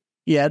 there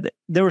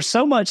was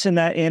so much in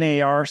that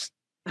NAR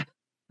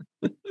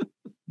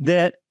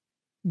that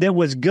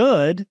was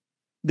good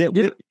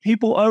that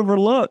people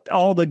overlooked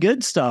all the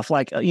good stuff,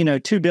 like,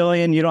 $2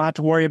 billion, you don't have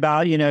to worry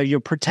about, you're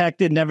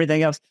protected and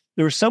everything else.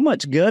 There was so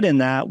much good in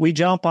that. We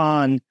jump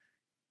on.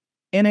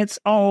 And it's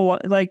all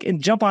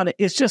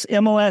it's just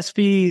MLS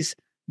fees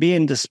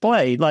being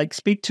displayed. Like,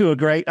 speak to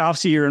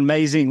obviously you're an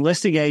amazing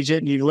listing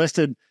agent and you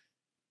listed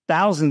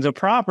thousands of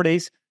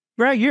properties.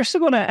 Greg, you're still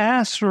going to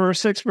ask for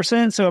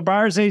 6% so a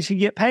buyer's agent can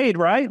get paid,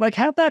 right? Like,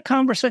 have that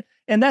conversation.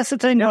 And that's the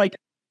thing,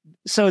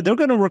 so they're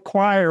going to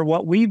require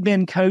what we've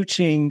been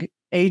coaching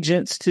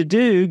agents to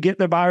do, get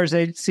their buyer's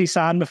agency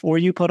signed before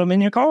you put them in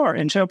your car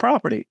and show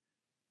property.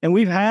 And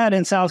we've had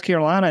in South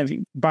Carolina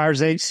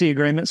buyer's agency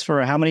agreements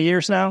for how many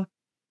years now?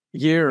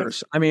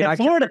 Years. I mean,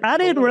 Florida. I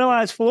didn't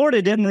realize Florida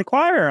didn't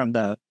require them,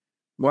 though.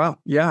 Wow.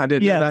 Yeah, I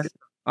didn't. Yeah,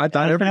 I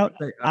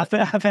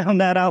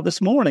found that out this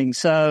morning.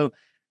 So,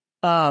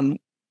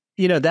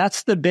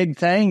 that's the big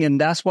thing, and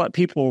that's what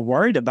people are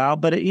worried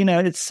about. But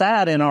it's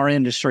sad in our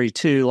industry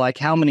too, like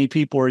how many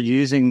people are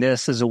using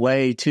this as a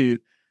way to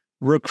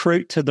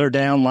recruit to their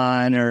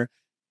downline or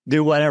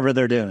do whatever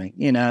they're doing.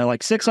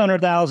 Like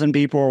 600,000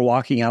 people are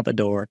walking out the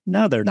door.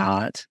 No, they're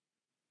not.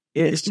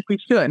 We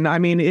shouldn't. I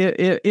mean,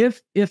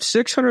 if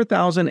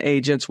 600,000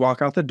 agents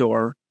walk out the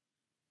door,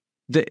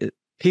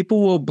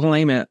 people will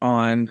blame it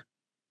on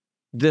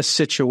this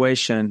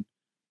situation.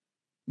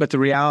 But the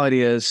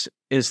reality is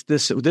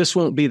this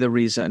won't be the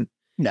reason.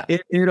 No. I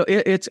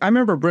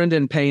remember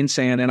Brendan Payne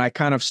saying, and I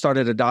kind of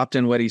started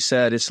adopting what he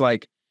said. It's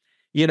like,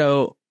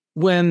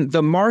 when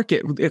the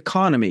market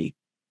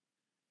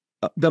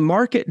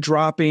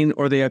dropping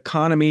or the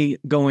economy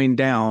going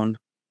down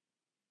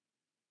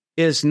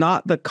is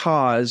not the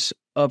cause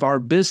of our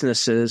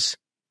businesses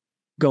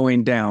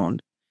going down.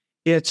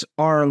 It's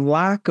our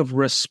lack of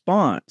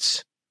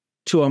response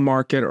to a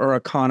market or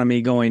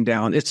economy going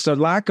down. It's the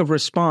lack of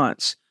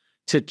response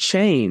to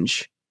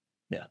change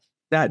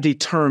that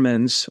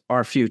determines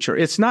our future.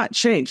 It's not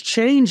change.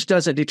 Change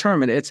doesn't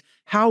determine it. It's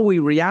how we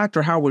react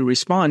or how we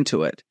respond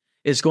to it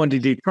is going to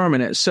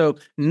determine it. So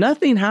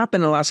nothing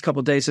happened in the last couple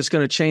of days that's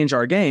going to change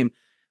our game.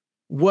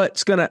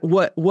 What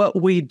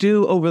we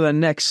do over the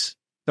next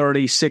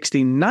 30,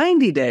 60,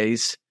 90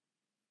 days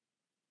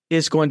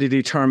is going to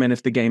determine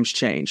if the game's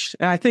changed.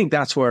 And I think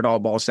that's where it all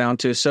boils down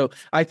to. So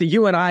I think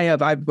you and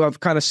I've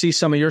kind of see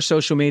some of your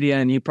social media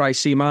and you probably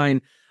see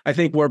mine. I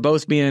think we're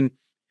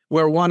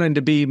wanting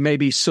to be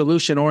maybe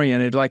solution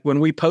oriented. Like when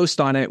we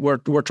post on it, we're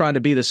trying to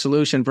be the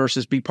solution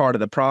versus be part of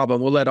the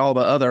problem. We'll let all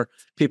the other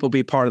people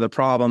be part of the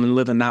problem and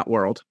live in that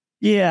world.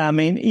 Yeah. I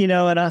mean,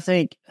 and I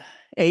think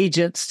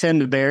agents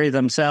tend to bury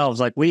themselves.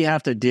 Like we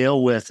have to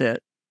deal with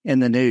it in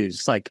the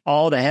news. Like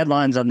all the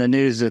headlines on the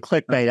news, the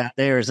clickbait out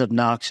there is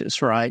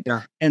obnoxious, right?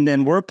 Yeah. And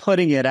then we're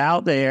putting it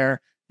out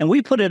there, and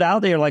we put it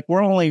out there like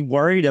we're only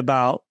worried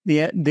about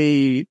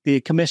the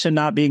commission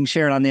not being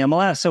shared on the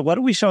MLS. So what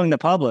are we showing the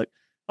public?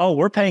 Oh,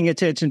 we're paying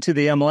attention to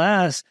the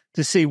MLS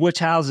to see which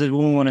houses we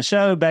want to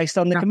show based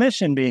on the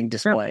commission being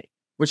displayed.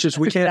 Which is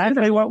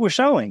exactly what we're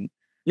showing.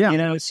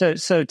 Yeah.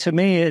 So to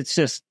me, it's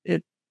just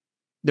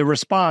the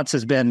response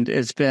has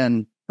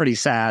been pretty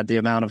sad. The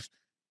amount of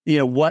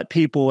what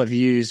people have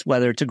used,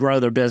 whether to grow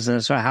their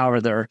business or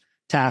however they're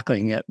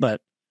tackling it.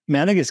 But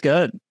I think it's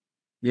good.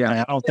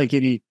 Yeah. I don't think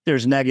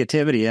there's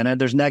negativity in it.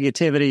 There's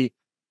negativity.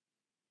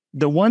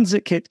 The ones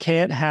that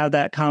can't have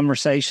that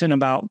conversation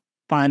about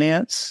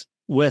finance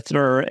with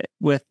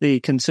the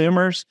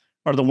consumers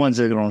are the ones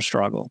that are going to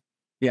struggle.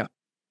 Yeah.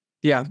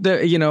 Yeah.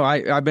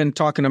 I've been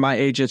talking to my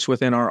agents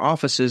within our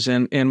offices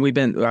and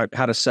I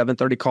had a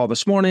 7:30 call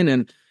this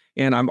morning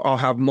and I'll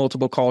have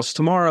multiple calls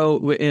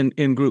tomorrow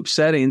in group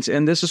settings.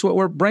 And this is what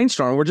we're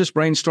brainstorming. We're just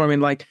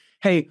brainstorming like,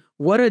 hey,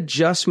 what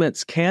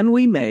adjustments can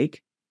we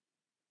make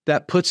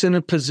that puts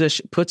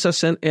us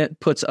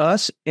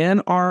and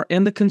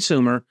the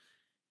consumer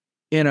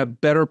in a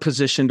better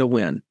position to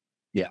win?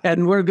 Yeah.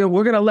 And we're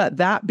going to let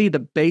that be the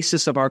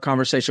basis of our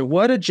conversation.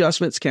 What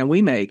adjustments can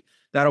we make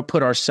that'll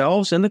put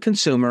ourselves and the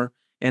consumer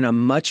in a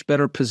much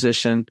better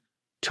position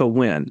to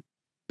win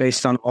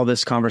based on all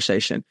this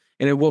conversation?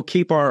 And it will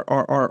keep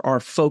our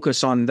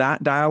focus on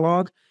that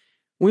dialogue.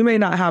 We may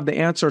not have the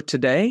answer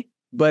today,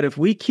 but if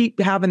we keep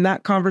having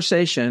that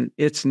conversation,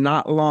 it's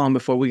not long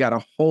before we got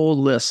a whole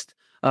list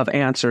of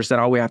answers that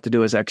all we have to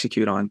do is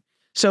execute on.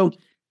 So,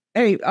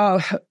 hey,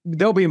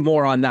 there'll be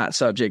more on that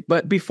subject.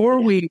 But before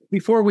we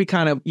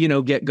kind of,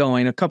 get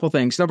going, a couple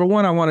things. Number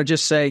one, I want to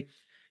just say,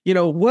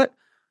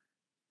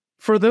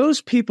 for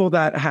those people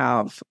that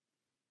have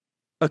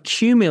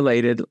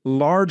accumulated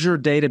larger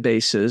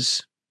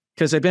databases,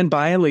 because they've been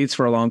buying leads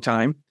for a long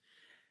time,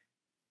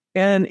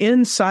 and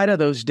inside of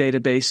those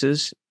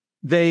databases,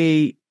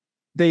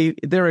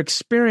 they're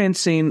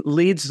experiencing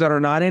leads that are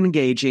not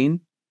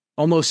engaging,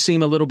 almost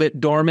seem a little bit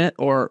dormant,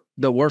 or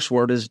the worst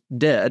word is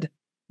dead.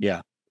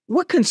 Yeah.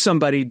 What can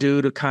somebody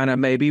do to kind of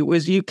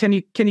can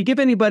you give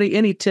anybody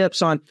any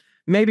tips on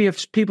maybe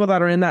if people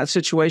that are in that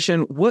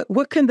situation,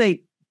 what can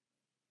they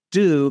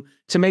do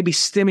to maybe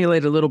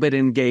stimulate a little bit of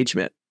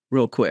engagement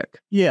real quick?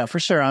 Yeah, for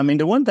sure. I mean,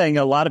 the one thing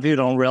a lot of people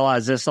don't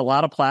realize this, a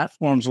lot of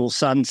platforms will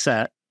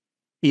sunset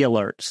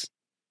e-alerts.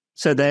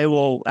 So they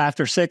will,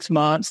 after 6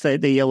 months,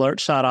 the alert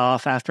shut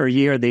off. After a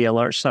year, the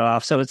alert shut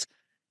off. So it's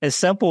as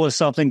simple as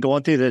something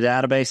going through the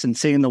database and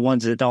seeing the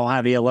ones that don't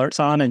have e-alerts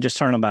on and just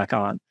turn them back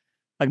on.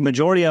 Like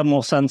majority of them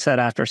will sunset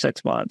after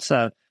 6 months.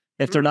 So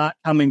if they're not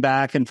coming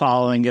back and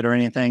following it or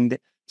anything,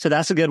 so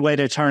that's a good way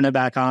to turn it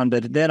back on.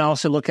 But then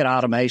also look at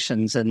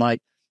automations, and like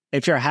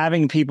if you're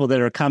having people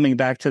that are coming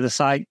back to the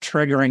site,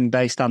 triggering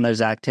based on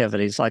those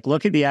activities, like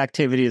look at the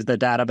activity of the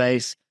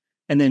database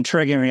and then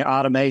triggering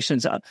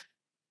automations.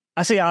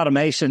 I say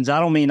automations. I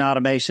don't mean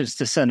automations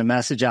to send a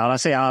message out. I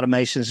say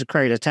automations to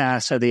create a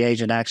task so the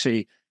agent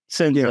actually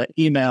sends an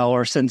email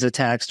or sends a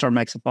text or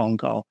makes a phone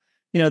call.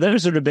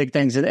 Those are the big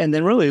things. And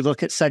then really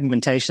look at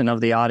segmentation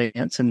of the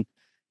audience. And,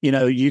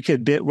 you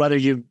could whether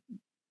you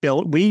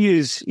built,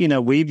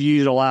 we've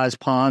utilized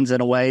ponds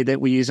in a way that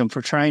we use them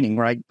for training,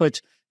 right?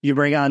 But you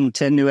bring on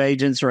 10 new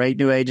agents or 8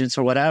 new agents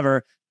or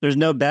whatever, there's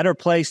no better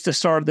place to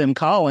start them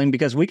calling,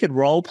 because we could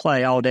role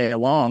play all day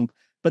long.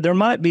 But there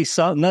might be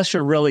some, unless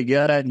you're really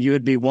good at it, and you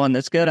would be one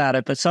that's good at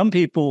it. But some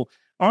people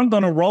aren't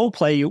going to role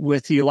play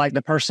with you like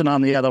the person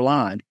on the other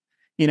line.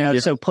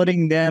 So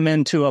putting them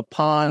into a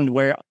pond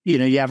where,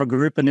 you have a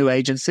group of new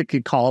agents that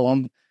could call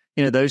them,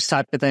 those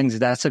type of things,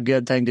 that's a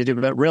good thing to do.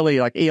 But really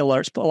like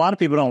e-alerts, a lot of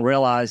people don't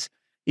realize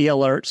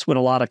e-alerts with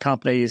a lot of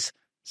companies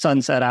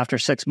sunset after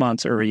 6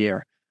 months or a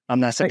year.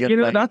 That's a good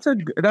thing.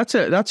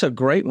 That's a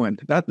great one.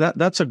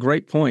 That's a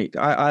great point.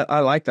 I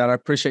like that. I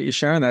appreciate you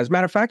sharing that. As a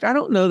matter of fact, I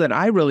don't know that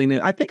I really knew.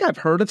 I think I've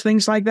heard of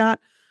things like that,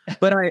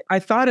 but I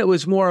thought it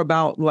was more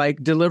about like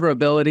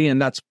deliverability,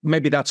 and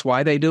that's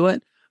why they do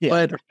it. Yeah,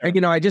 but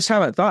sure. I just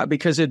haven't thought,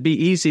 because it'd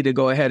be easy to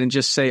go ahead and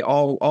just say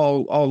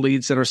all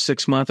leads that are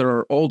 6 months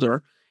or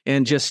older,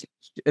 and just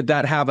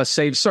that have a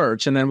saved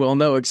search, and then we'll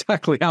know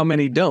exactly how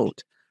many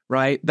don't.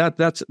 Right?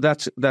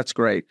 That's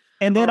great.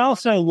 And then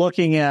also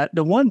looking at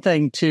the one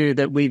thing too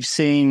that we've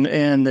seen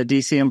in the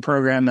DCM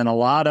program and a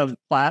lot of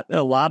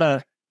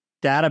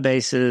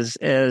databases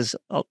is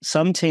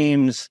some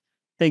teams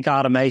think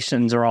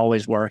automations are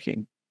always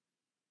working.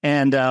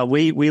 And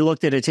we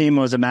looked at a team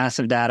that was a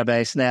massive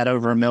database, and they had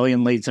over 1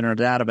 million leads in our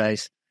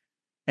database.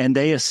 And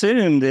they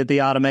assumed that the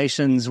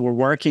automations were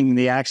working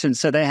the action.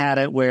 So they had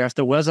it where if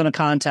there wasn't a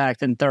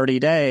contact in 30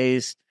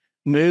 days,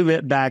 move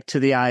it back to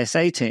the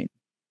ISA team.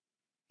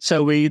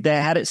 So they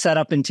had it set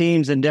up in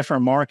teams in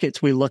different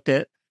markets. We looked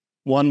at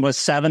one was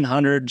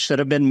 700, should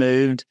have been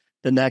moved.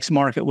 The next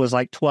market was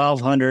like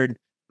 1,200.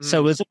 So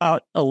it was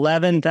about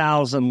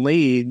 11,000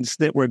 leads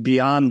that were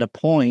beyond the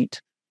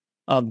point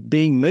of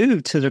being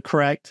moved to the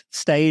correct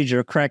stage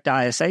or correct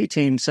ISA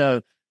team.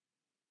 So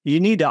you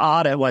need to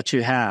audit what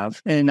you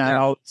have. And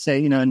I'll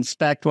say,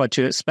 inspect what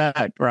you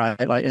expect,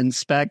 right? Like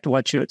inspect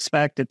what you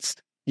expect.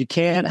 You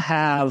can't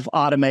have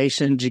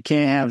automations. You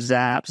can't have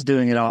zaps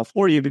doing it all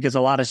for you, because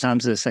a lot of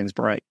times those things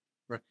break.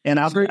 Right. And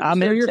don't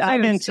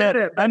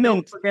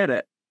forget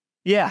it.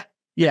 Yeah,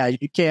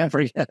 you can't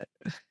forget it.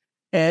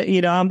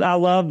 And, I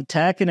love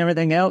tech and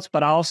everything else,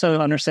 but I also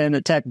understand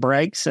that tech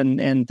breaks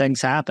and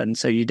things happen.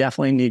 So you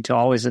definitely need to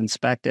always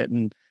inspect it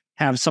and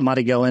have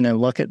somebody go in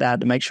and look at that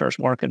to make sure it's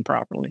working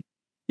properly.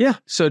 Yeah.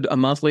 So a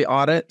monthly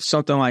audit,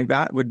 something like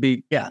that would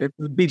be, it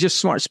would be just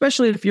smart,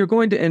 especially if you're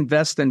going to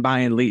invest in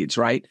buying leads,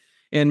 right?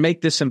 And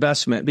make this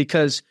investment,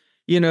 because,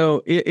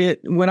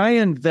 when I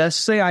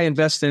invest, say I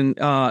invest in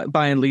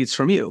buying leads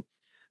from you,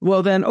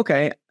 well, then,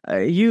 okay,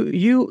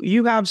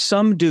 you have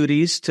some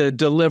duties to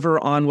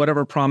deliver on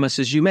whatever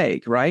promises you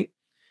make, right?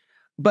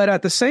 But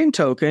at the same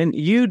token,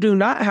 you do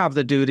not have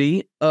the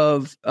duty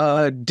of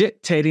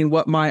dictating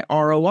what my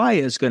ROI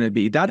is going to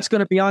be. That's going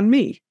to be on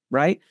me,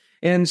 right?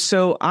 And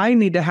so I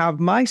need to have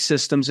my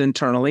systems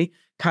internally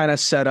kind of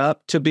set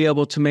up to be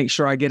able to make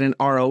sure I get an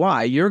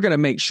ROI. You're going to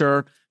make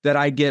sure that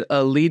I get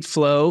a lead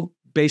flow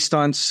based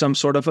on some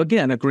sort of,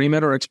 again,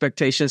 agreement or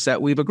expectations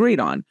that we've agreed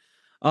on.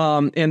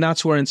 And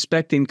that's where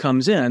inspecting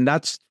comes in.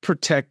 That's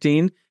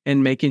protecting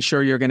and making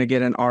sure you're going to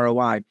get an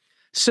ROI.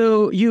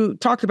 So you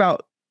talked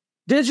about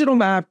digital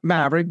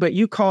Maverick, but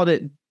you called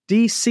it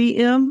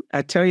DCM.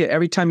 I tell you,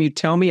 every time you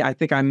tell me, I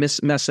think I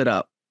mess it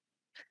up.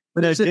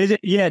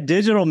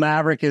 Digital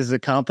Maverick is the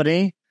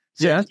company.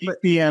 So Yeah.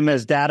 DCM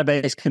is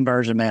Database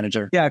Conversion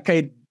Manager. Yeah.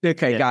 Okay.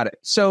 Got it.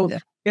 So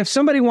if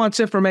somebody wants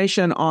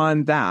information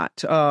on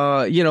that,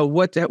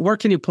 where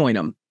can you point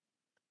them?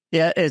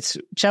 Yeah, it's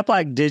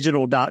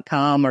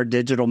cheplackdigital.com or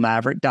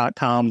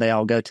digitalmaverick.com. They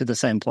all go to the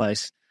same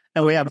place.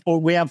 And we have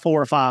 4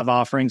 or 5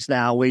 offerings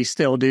now. We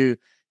still do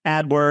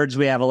AdWords.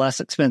 We have a less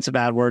expensive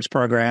AdWords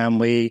program.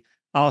 We're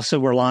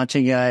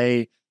launching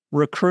a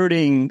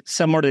recruiting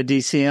similar to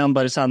DCM,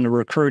 but it's on the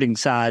recruiting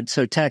side.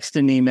 So text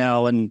and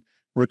email and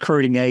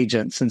recruiting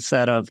agents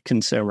instead of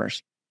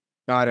consumers.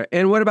 Got it.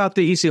 And what about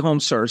the Easy Home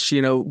Search,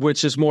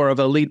 which is more of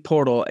a lead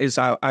portal,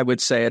 I would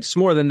say. It's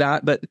more than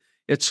that, but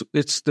it's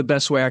the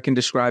best way I can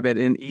describe it.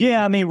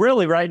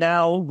 Really right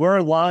now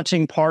we're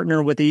launching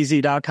partner with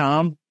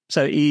easy.com.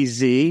 So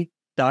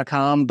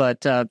ez.com,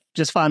 but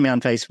just find me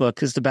on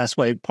Facebook is the best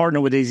way. Partner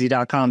with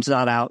easy.com is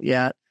not out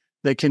yet.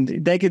 They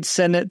could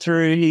send it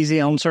through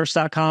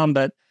easyhomesearch.com,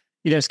 but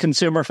it's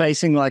consumer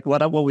facing. Like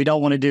what we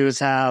don't want to do is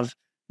have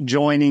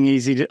joining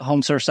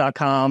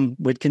easyhomesearch.com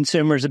with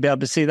consumers to be able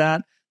to see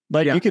that.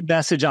 But you could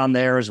message on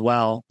there as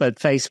well. But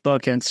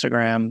Facebook,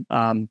 Instagram,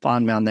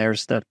 find me on there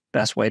is the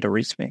best way to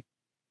reach me.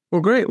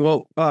 Well, great.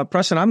 Well,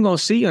 Preston, I'm going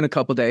to see you in a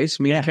couple of days.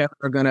 Me and Kevin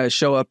are going to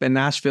show up in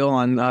Nashville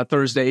on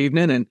Thursday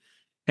evening and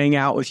hang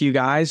out with you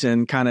guys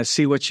and kind of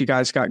see what you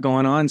guys got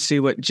going on, see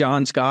what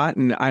John's got.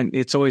 And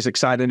it's always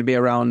exciting to be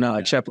around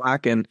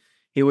Cheplack, and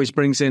he always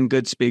brings in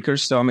good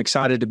speakers. So I'm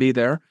excited to be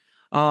there.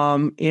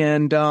 Other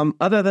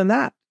than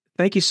that,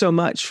 thank you so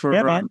much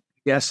for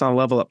guests on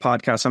Level Up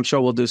Podcast. I'm sure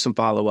we'll do some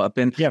follow up.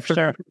 And for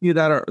sure. You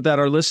that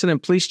are listening,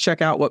 please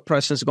check out what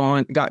Preston's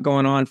got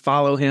going on.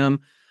 Follow him.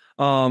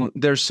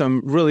 There's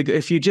some really good,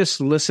 if you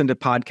just listen to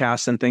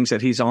podcasts and things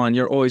that he's on,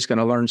 you're always going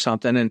to learn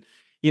something. And,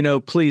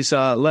 please,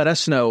 let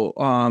us know,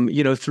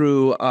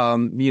 through,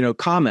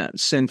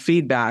 comments and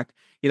feedback,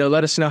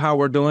 let us know how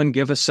we're doing.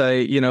 Give us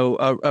a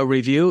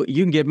review.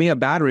 You can give me a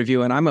bad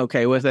review and I'm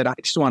okay with it. I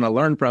just want to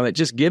learn from it.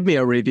 Just give me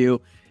a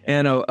review.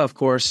 And of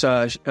course,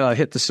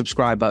 hit the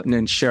subscribe button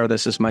and share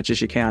this as much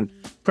as you can.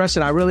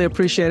 Preston, I really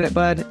appreciate it,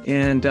 bud.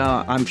 And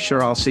I'm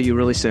sure I'll see you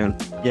really soon.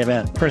 Yeah,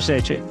 man.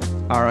 Appreciate you.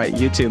 All right.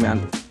 You too,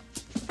 man.